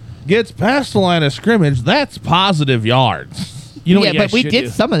runner gets past the line of scrimmage, that's positive yards. You know yeah, what you but guys we should did do?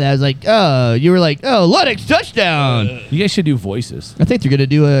 some of that. I was like, oh, you were like, oh, Lennox touchdown. You guys should do voices. I think they're going to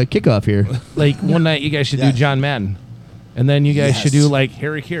do a kickoff here. Like one night, you guys should Yes. do John Madden, and then you guys Yes. should do like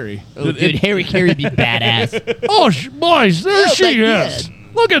Harry Carey. Oh, dude, Harry Carey would be badass. Oh, boys, there Oh, she my is. God.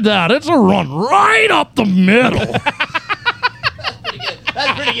 Look at that. It's a run right up the middle.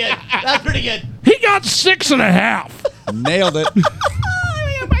 That's pretty good. That's pretty good. He got 6.5. Nailed it. Am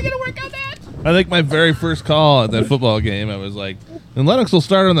I going to work on that? I think my very first call at that football game, I was like, and Lennox will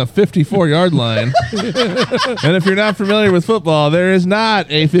start on the 54-yard line. And if you're not familiar with football, there is not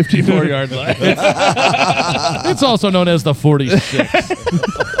a 54-yard line. It's also known as the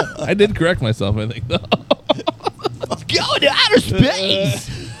 46. I did correct myself, I think, though. Go to outer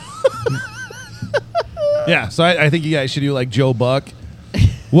space. Yeah, so I think you guys should do like Joe Buck.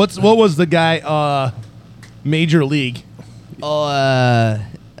 What was the guy? Major League. Oh,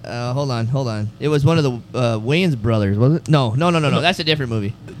 hold on. It was one of the Wayans brothers, was it? No. That's a different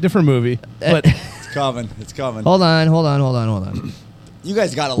movie. Different movie, but It's coming. It's coming. Hold on. You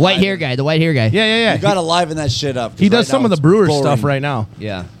guys got to White hair guy, the white hair guy. yeah. You got to liven that shit up. 'cause He does right some now of the it's Brewer boring. stuff right now,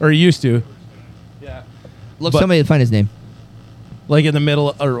 Yeah. or he used to. Look, But- somebody to find his name. Like in the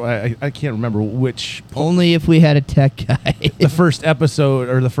middle, or I can't remember which. Only if we had a tech guy. The first episode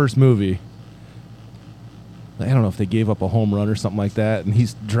or the first movie. I don't know if they gave up a home run or something like that, and he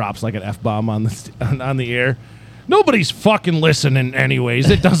drops like an F-bomb on the air. Nobody's fucking listening anyways.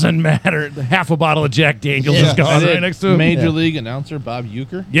 It doesn't matter. Half a bottle of Jack Daniels is I gone did. right next to him. Major League announcer Bob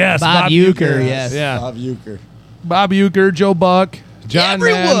Euchre. Yes, Bob Euchre, yes. Yeah. Bob Euchre. Bob Euchre, Joe Buck, John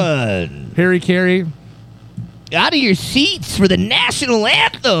Madden, Everyone, Harry Carey. out of your seats for the national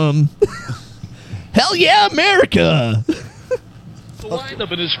anthem. Hell yeah, America. Lined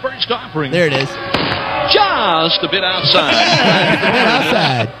up in his first offering. There it is. Just a bit outside. Man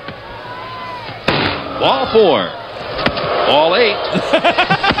outside. Ball 4. Ball 8.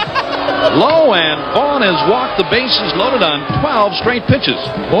 Low, and Vaughn has walked the bases loaded on 12 straight pitches.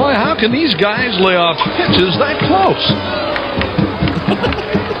 Boy, how can these guys lay off pitches that close?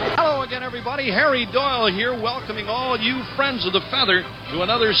 Hello again, everybody. Harry Doyle here, welcoming all you friends of the feather to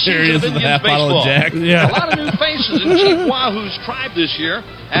another There he season is of with the Indians half bottle of baseball. Jack. Yeah. A lot of new faces in Chief Wahoo's tribe this year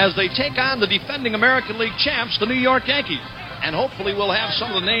as they take on the defending American League champs, the New York Yankees. And hopefully we'll have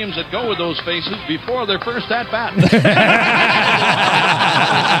some of the names that go with those faces before their first at-bat.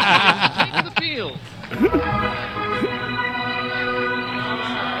 Take the field.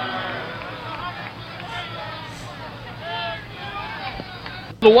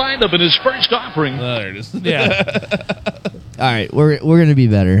 The windup in his first offering. Oh, there it is. Yeah. All right, we're gonna be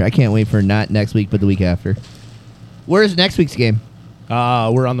better. I can't wait for not next week, but the week after. Where's next week's game?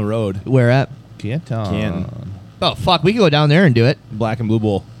 We're on the road. Where at? Canton. Oh fuck, we can go down there and do it. Black and Blue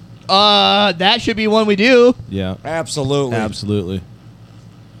Bowl. That should be one we do. Yeah. Absolutely.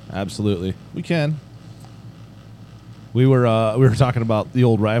 Absolutely. We can. We were talking about the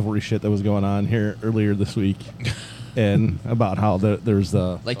old rivalry shit that was going on here earlier this week, and about how there's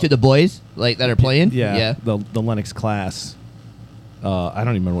the Like to the boys, like that are playing. the Lennox class. I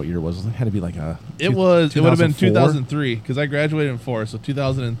don't even remember what year it was. It had to be like It would have been 2004? 2003 because I graduated in 4, so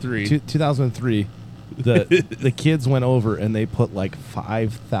 2003. 2003. The kids went over and they put like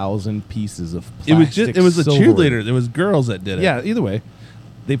 5,000 pieces of plastic It was a silverware. cheerleader. It was girls that did it. Yeah, either way.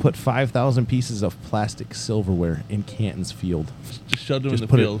 They put 5,000 pieces of plastic silverware in Canton's field. Just shoved them Just in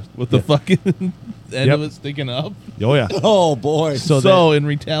the put it- field with the fucking end Yep. of it sticking up. Oh yeah. Oh, boy. So in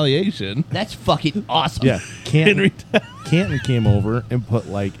retaliation, That's fucking awesome. Yeah, Canton came over and put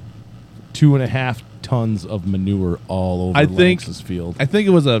like 2.5 tons of manure all over I think- Lennox's field. I think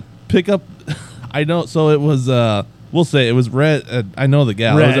it was a pickup. I know. So it was. We'll say it was Red. I know the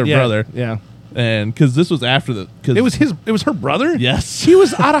gal. It was her yeah, brother. Yeah, And because this was after the. Cause It was her brother. Yes. He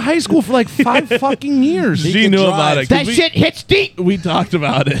was out of high school for like 5 fucking years. He She can knew drive. about it. 'cause That shit hits deep. we talked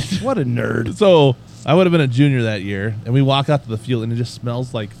about it. What a nerd. So I would have been a junior that year, and we walk out to the field, and it just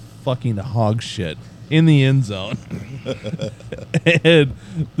smells like fucking hog shit in the end zone. And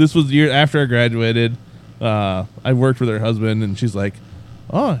this was the year after I graduated. I worked with her husband, and she's like,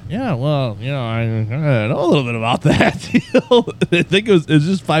 "Oh yeah, well, I know a little bit about that." I think it was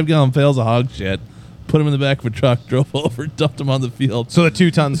just 5-gallon pails of hog shit. Put them in the back of a truck, drove over, dumped them on the field. So the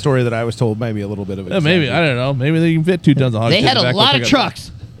 2-ton story that I was told might be a little bit of it. Yeah, maybe I don't know. Maybe they can fit 2 tons of hog. They shit had in the a back lot a of pickup.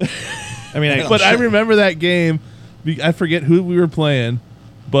 trucks. I mean, But I remember that game. I forget who we were playing,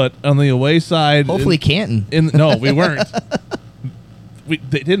 but on the away side, Hopefully Canton. no, we weren't.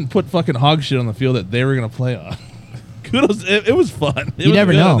 they didn't put fucking hog shit on the field that they were gonna play on. Kudos, it was fun. You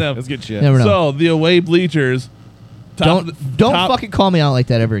never know. That's good shit. Never know. So the away bleachers. Don't fucking call me out like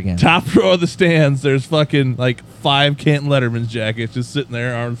that ever again. Top row of the stands, there's fucking like 5 Canton Letterman's jackets just sitting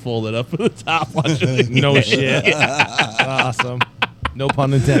there, arms folded up at the top watching. No shit. Awesome. No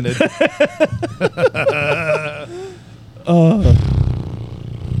pun intended.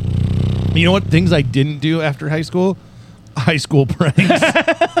 You know what things I didn't do after high school? High school pranks.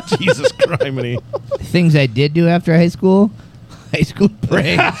 Jesus criminy. Things I did do after high school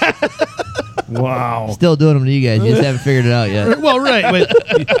pranks. Wow. Still doing them to you guys. You just haven't figured it out yet. Well, right.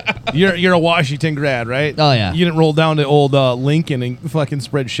 But you're a Washington grad, right? Oh, yeah. You didn't roll down to old Lincoln and fucking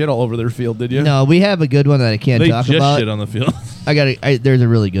spread shit all over their field, did you? No, we have a good one that I can't They talk just about. shit on the field. There's a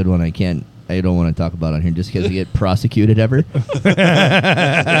really good one I don't want to talk about on here just because we get prosecuted ever.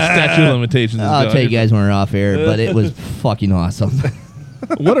 Statute of limitations. I'll tell you guys when we're off air, but it was fucking awesome.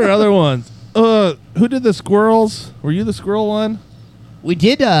 What are other ones? Who did the squirrels? Were you the squirrel one? We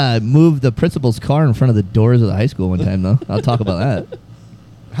did move the principal's car in front of the doors of the high school one time, though. I'll talk about that.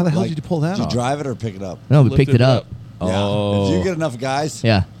 How the hell did you pull that Did you off? drive it or pick it up? No, we Lifted picked it up. Yeah. If you get enough guys.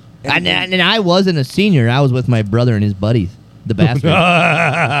 Yeah. And I wasn't a senior. I was with my brother and his buddies, the bastard.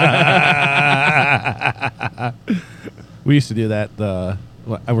 We used to do that.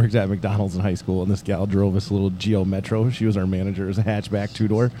 I worked at McDonald's in high school, and this gal drove us a little Geo Metro. She was our manager. It was a hatchback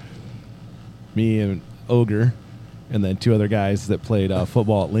 2-door. Me and Ogre, and then 2 other guys that played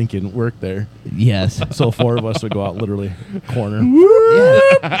football at Lincoln worked there. Yes. So 4 of us would go out literally corner.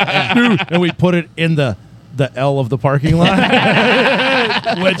 Yeah. And we'd put it in the L of the parking lot.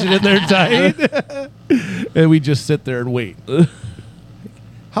 Wedge it in there tight. And we just sit there and wait.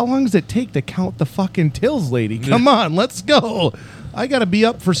 How long does it take to count the fucking tills, lady? Come on, let's go. I got to be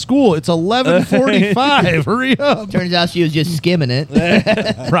up for school. It's 11:45. Hurry up. Turns out she was just skimming it.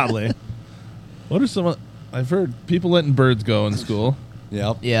 Probably. What are some? I've heard people letting birds go in school.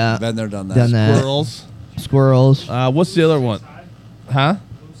 Yep. Yeah. Been there, done that. Done that. Squirrels. Squirrels. What's the other one? Huh?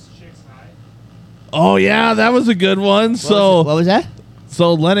 Oh yeah, that was a good one. What was that?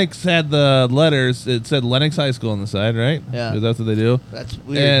 So Lennox had the letters. It said Lennox High School on the side, right? Yeah. That's what they do. That's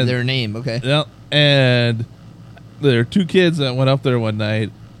weird. And- Their name. Okay. Yeah. And there are 2 kids that went up there one night,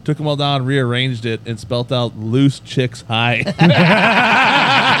 took them all down, rearranged it, and spelt out Loose Chicks High.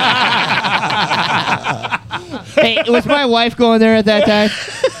 Hey, was my wife going there at that time?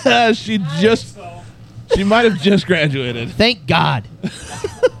 She might have just graduated. Thank God.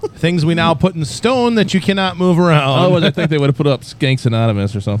 Things we now put in stone that you cannot move around. Otherwise, I think they would have put up Skanks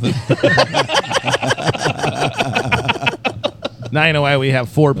Anonymous or something. Now you know why we have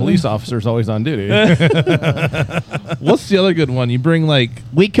 4 police officers always on duty. What's the other good one? You bring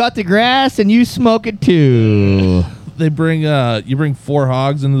We cut the grass and you smoke it too. they bring you bring 4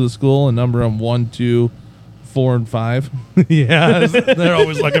 hogs into the school and number them 1, 2, 4, and 5. Yeah, they're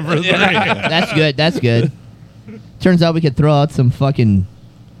always looking for 3. That's good. That's good. Turns out we could throw out some fucking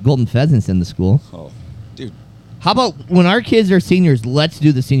golden pheasants in the school. Oh, dude. How about when our kids are seniors, let's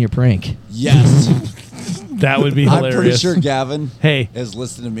do the senior prank. Yes. That would be hilarious. I'm pretty sure Gavin Hey. is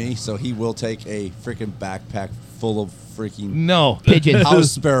listening to me, so he will take a freaking backpack full of freaking No. Pigeons.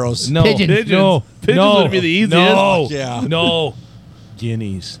 house sparrows. No. Pigeons. No. Pigeons no. would be the easiest. No. Fuck yeah. No.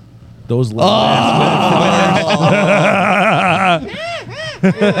 Guineas. Those little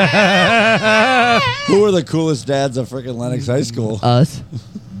Who are the coolest dads of freaking Lennox High School? Us.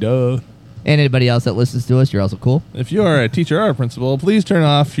 Duh. And anybody else that listens to us, you're also cool. If you are a teacher or a principal, please turn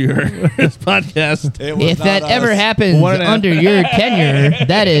off your podcast. It was If not that us. ever happens 1.5. under your tenure,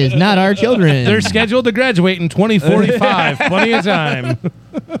 that is not our children. They're scheduled to graduate in 2045. Plenty of time.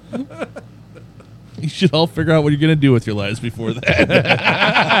 You should all figure out what you're going to do with your lives before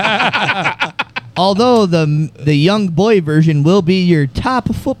that. Although the young boy version will be your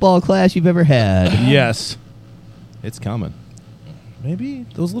top football class you've ever had. Yes. It's coming. Maybe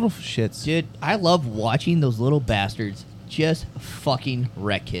those little shits. Dude, I love watching those little bastards just fucking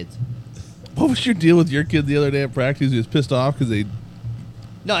wreck kids. What was your deal with your kid the other day at practice? He was pissed off because they...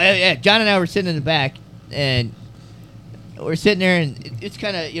 No, yeah, John and I were sitting in the back, and we're sitting there, and it's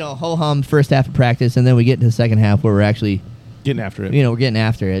kind of, ho-hum first half of practice, and then we get into the second half where we're actually, Getting after it. we're getting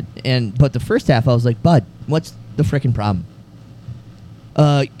after it. But the first half, I was like, Bud, what's the frickin' problem?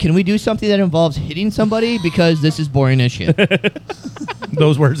 Can we do something that involves hitting somebody? Because this is boring as shit.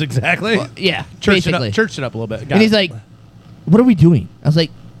 Those words exactly. Yeah, Church basically. it up a little bit. Got And he's it. like, what are we doing? I was like,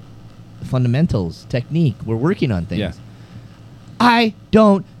 fundamentals, technique. We're working on things. Yeah. I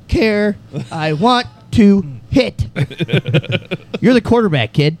don't care. I want to hit. You're the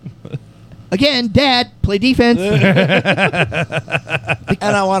quarterback, kid. Again, Dad, play defense. And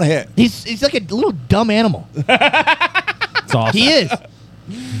I want to hit. He's like a little dumb animal. It's awesome. He is. I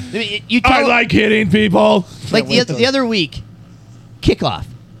mean, you tell I him- like hitting people. like the other week, kickoff.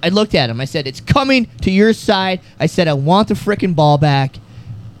 I looked at him. I said, "It's coming to your side." I said, "I want the frickin' ball back.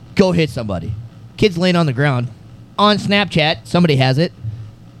 Go hit somebody." Kid's laying on the ground. On Snapchat, somebody has it,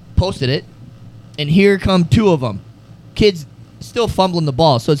 posted it, and here come two of them. Kids still fumbling the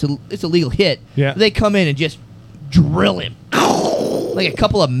ball, so it's a legal hit. Yeah. They come in and just drill him like a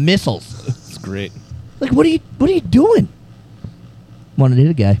couple of missiles. It's great. Like, what are you doing? Wanted to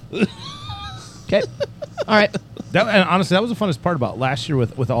hit a guy. Okay. All right. And honestly, that was the funnest part about last year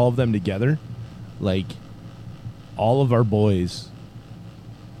with all of them together. Like, all of our boys,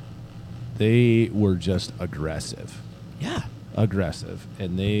 they were just aggressive. Yeah. Aggressive.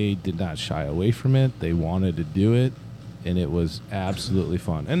 And they did not shy away from it. They wanted to do it. And it was absolutely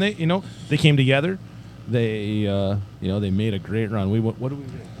fun. And they, they came together. They, they made a great run. What did we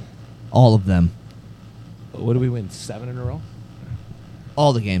win? All of them. What did we win? 7 in a row?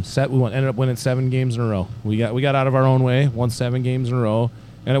 All the games. Ended up winning 7 games in a row. We got out of our own way, won 7 games in a row,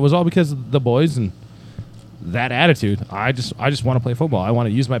 and it was all because of the boys and that attitude. I just want to play football. I want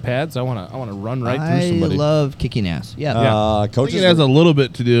to use my pads. I want to run right through somebody. I love kicking ass. Yeah. I think Coaches it has a little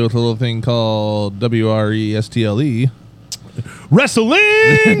bit to do with a little thing called WRESTLE.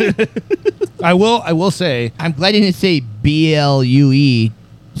 Wrestling. I will say. I'm glad you didn't say BLUECHEW.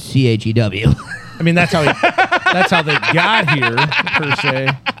 I mean, that's how they got here per se.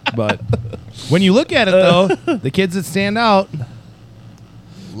 But when you look at it, though, the kids that stand out.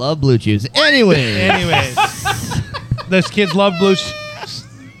 Love blue chews. Anyways, those kids love blue.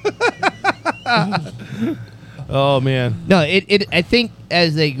 Oh man. No, I think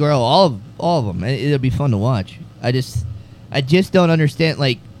as they grow, all of them, it'll be fun to watch. I just don't understand.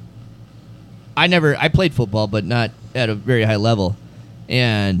 Like, I played football, but not at a very high level,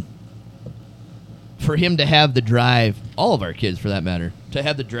 and for him to have the drive, all of our kids for that matter, to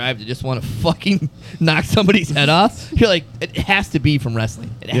have the drive to just want to fucking knock somebody's head off, you're like, it has to be from wrestling.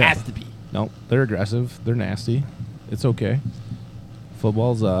 It has to be. No, they're aggressive. They're nasty. It's okay.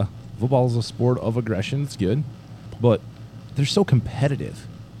 Football's a sport of aggression. It's good, but they're so competitive.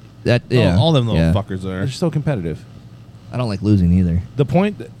 All them little fuckers are. They're so competitive. I don't like losing either. The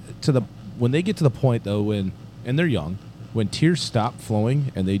point when they get to the point though, and they're young, when tears stop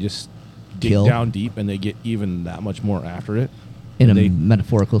flowing and they just dig Kill. down deep and they get even that much more after it. In a they,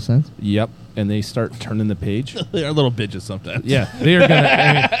 metaphorical sense? Yep. And they start turning the page. They are little bitches sometimes. Yeah. They are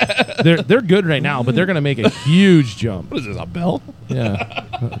gonna they're good right now, but they're gonna make a huge jump. What is this, a bell? Yeah.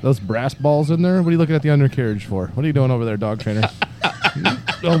 Those brass balls in there? What are you looking at the undercarriage for? What are you doing over there, dog trainer?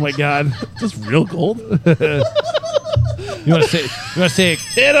 Oh my god. Is this real gold? You wanna say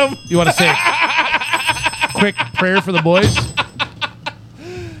hit him? You wanna say a quick prayer for the boys?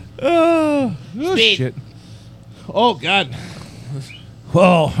 Oh Speed. shit. Oh god.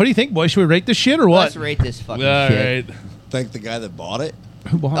 Whoa, what do you think, boys? Should we rate this shit or what? Let's rate this fucking All shit. right. Thank the guy that bought it.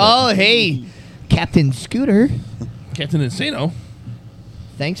 Oh, hey, Captain Scooter. Captain Insano.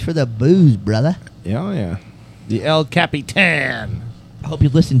 Thanks for the booze, brother. Yeah. The El Capitan. I hope you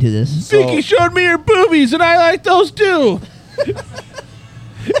listen to this. Vicky showed me her boobies, and I like those too.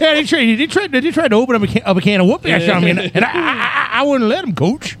 Yeah, he tried to open up a can of whoop ass on me, and I wouldn't let him,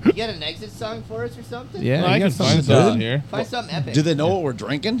 coach. You got an exit song for us or something? Yeah, I you can got something find good. something here. Find something epic. Do they know what we're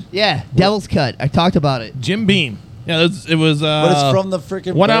drinking? Yeah, Devil's Cut. I talked about it. Jim Beam. Yeah, it was. But it's from the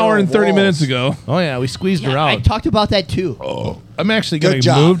freaking 1 hour and 30 walls. minutes ago. Oh yeah, we squeezed her Yeah, I out. talked about that too. I'm actually Good going to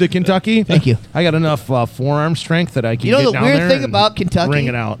job. move to Kentucky. Thank you. I got enough forearm strength that I can. You know get the down weird there thing and about Kentucky Bring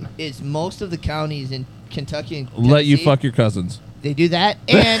it out. is most of the counties in Kentucky and Let you Tennessee, fuck your cousins. They do that,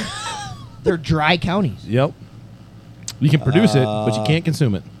 and they're dry counties. Yep. You can produce it, but you can't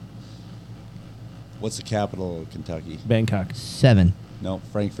consume it. What's the capital of Kentucky? Bangkok. 7. No,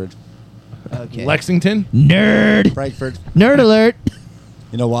 Frankfurt. Okay. Lexington. Nerd. Frankfurt. Nerd alert.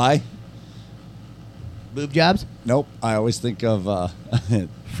 You know why? Boob jobs. Nope. I always think of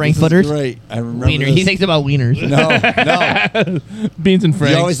Frankfurters? This is great. I remember Wiener. this. He thinks about wieners. No. Beans and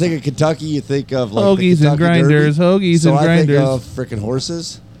franks. You always think of Kentucky. You think of like Hoagies the and Kentucky grinders, Derby. hoagies so and I grinders. think of freaking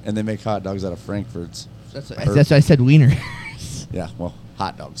horses, and they make hot dogs out of Frankfurts. That's why I said wiener. Yeah, well,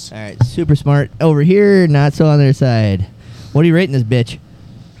 hot dogs. All right, super smart over here, not so on their side. What are you rating this bitch?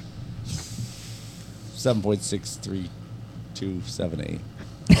 7.63278.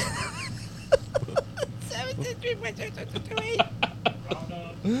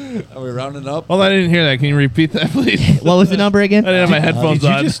 Are we rounding up? Well, I didn't hear that. Can you repeat that, please? What was the number again? I didn't have my headphones Did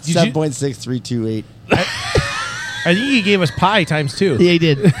you on. just- did you- 7.6328. I think he gave us pi times 2. Yeah, he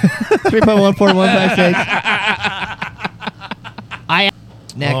did. 3.141556.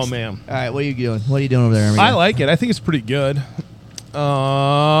 Next. Oh, man. All right, what are you doing? What are you doing over there? Amigo? I like it. I think it's pretty good.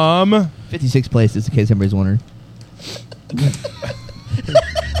 56th place, just in case anybody's wondering.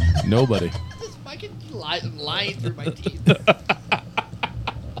 Nobody. This fucking lying through my teeth.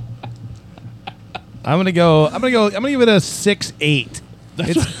 I'm gonna give it a 6.8.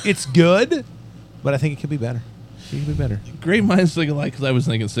 It's good, but I think it could be better. It could be better. Great minds think alike because I was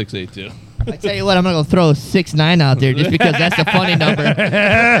thinking 6'8" too. I tell you what, I'm gonna go throw 6.9 out there just because that's a funny number.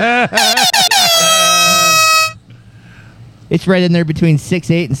 It's right in there between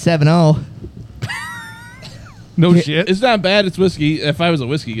 6.8 and 7.0. No shit. It's not bad. It's whiskey. If I was a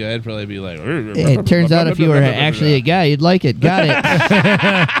whiskey guy, I'd probably be like. It turns out if you were actually a guy, you'd like it. Got it.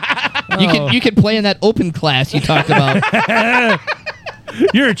 You can play in that open class you talked about.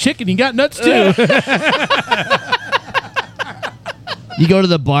 You're a chicken. You got nuts too. You go to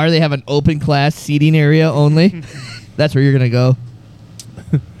the bar, they have an open class seating area only. That's where you're gonna go.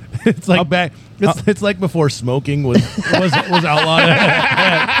 It's like back. It's like before smoking was outlawed.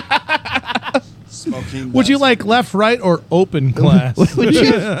 Smoking. Would you like left, right, or open class?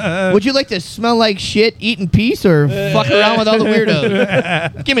 Would you like to smell like shit, eat in peace, or fuck around with all the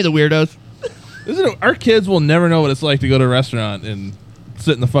weirdos? Give me the weirdos. Our kids will never know what it's like to go to a restaurant and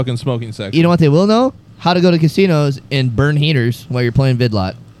sit in the fucking smoking section. You know what they will know? How to go to casinos and burn heaters while you're playing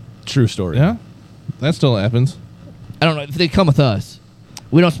vidlot. True story. Yeah, that still happens. I don't know if they come with us.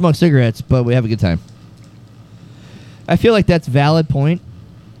 We don't smoke cigarettes, but we have a good time. I feel like that's a valid point.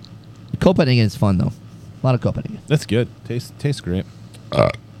 Copenhagen is fun, though. A lot of Copenhagen. That's good. Tastes great.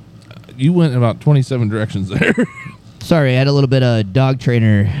 You went about 27 directions there. Sorry, I had a little bit of dog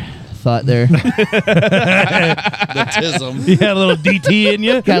trainer thought there. The tism. You had a little DT in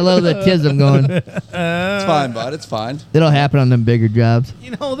you. Got a little bit of tism going. It's fine, bud. It's fine. It'll happen on them bigger jobs.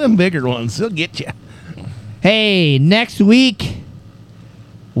 You know, them bigger ones, they'll get you. Hey, next week,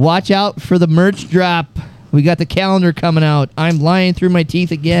 watch out for the merch drop. We got the calendar coming out. I'm lying through my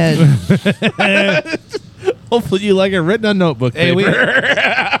teeth again. Hopefully you like it written on notebook paper.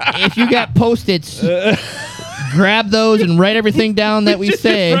 If you got Post-its, grab those and write everything down that we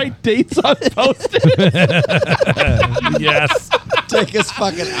say. Write dates on Post-it. Yes. Take us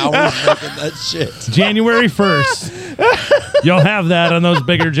fucking hours making that shit. January 1st. You'll have that on those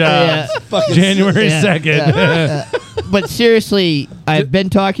bigger jobs. Fucking January Yeah. 2nd. But seriously, I've been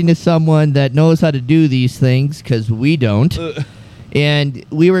talking to someone that knows how to do these things because we don't. And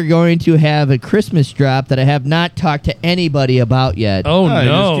we were going to have a Christmas drop that I have not talked to anybody about yet. Oh, You're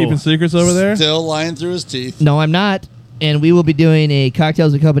no. just keeping secrets over there? Still lying through his teeth. No, I'm not. And we will be doing a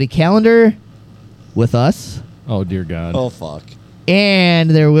Cocktails and Company calendar with us. Oh, dear God. Oh, fuck. And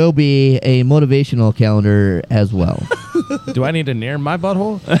there will be a motivational calendar as well. Do I need to nair my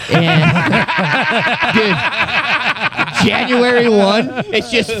butthole? And, dude, January 1,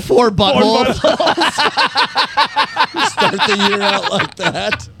 it's just 4 buttholes. Start the year out like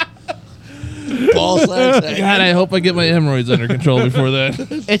that. Ball sacks. God, I hope I get my hemorrhoids under control before that.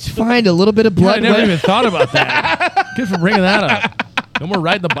 It's fine. A little bit of I blood. never wet. even thought about that. Good for bringing that up. No more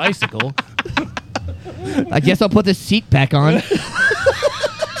riding the bicycle. I guess I'll put the seat back on.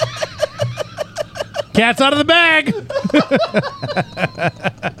 Cat's out of the bag.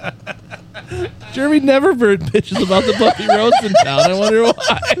 Jeremy never heard bitches about the Buffy roast in town. I wonder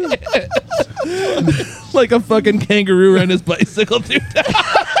why. Like a fucking kangaroo riding his bicycle through town.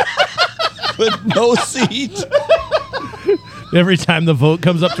 With no seat. Every time the vote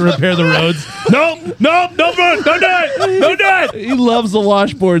comes up to repair the roads. Nope, don't do it. Don't do it. He loves the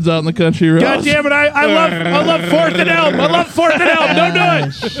washboards out in the country roads. God damn it, I love 4th and Elm. I love 4th and Elm. Don't do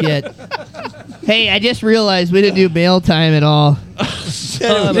it. Shit. Hey, I just realized we didn't do mail time at all.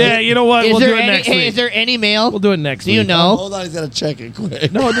 Yeah, you know what? We'll do it next Hey, week. is there any mail? We'll do it next Do week. you know? Hold on, he's got to check it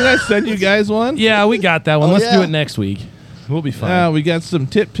quick. No, did I send you guys one? Yeah, we got that one. Oh, Let's do yeah. it next week. We'll be fine. We got some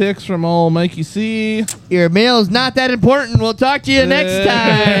tip picks from old Mikey C. Your mail's not that important. We'll talk to you next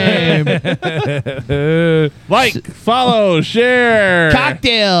time. Like, follow, share.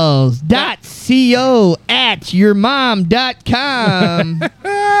 Cocktails.co@yourmom.com.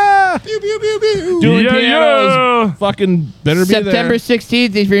 Pew, pew, pew, pew. Doing pianos. Fucking better be September there.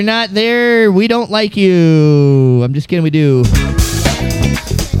 16th. If you're not there, we don't like you. I'm just kidding. We do.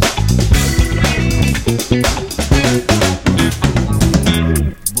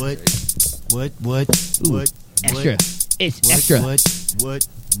 What? Extra. It's extra. What?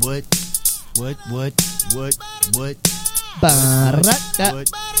 Ba-ra-da.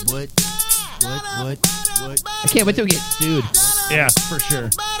 What? I can't wait till we get sued. Yeah, for sure.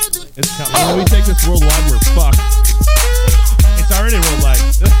 It's coming. When we take this worldwide, we're fucked. It's already worldwide.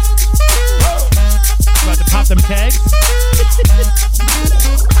 About to pop them tags?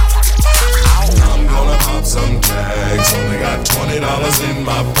 I'm gonna pop some tags. Only got $20 in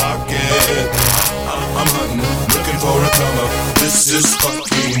my pocket. I'm hunting, looking for a come up. This is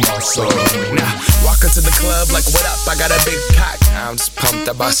fucking awesome. Now, walk into the club like, what up? I got a big cock. I'm just pumped.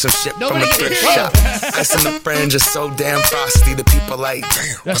 I bought some shit from a thrift shop. Ice on the fringe is so damn frosty. The people like,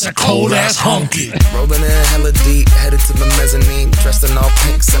 damn, that's a cold ass honky. Rolling in hella deep, headed to the mezzanine. Dressed in all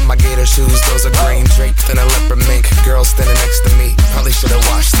pink, set my gator shoes. Those are green draped in a leopard mink. Girl standing next to me. Probably should have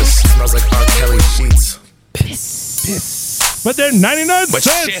washed this. Smells like R. Kelly sheets. Piss. But they're 99 But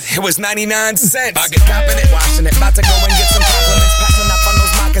cents. shit, it was 99 cents. I get copping it, washing it. About to go and get some compliments. Passing up on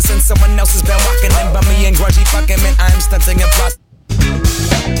those moccasins. Someone else has been walking in. Bummy and grudgy fucking man. I am stunting and floss.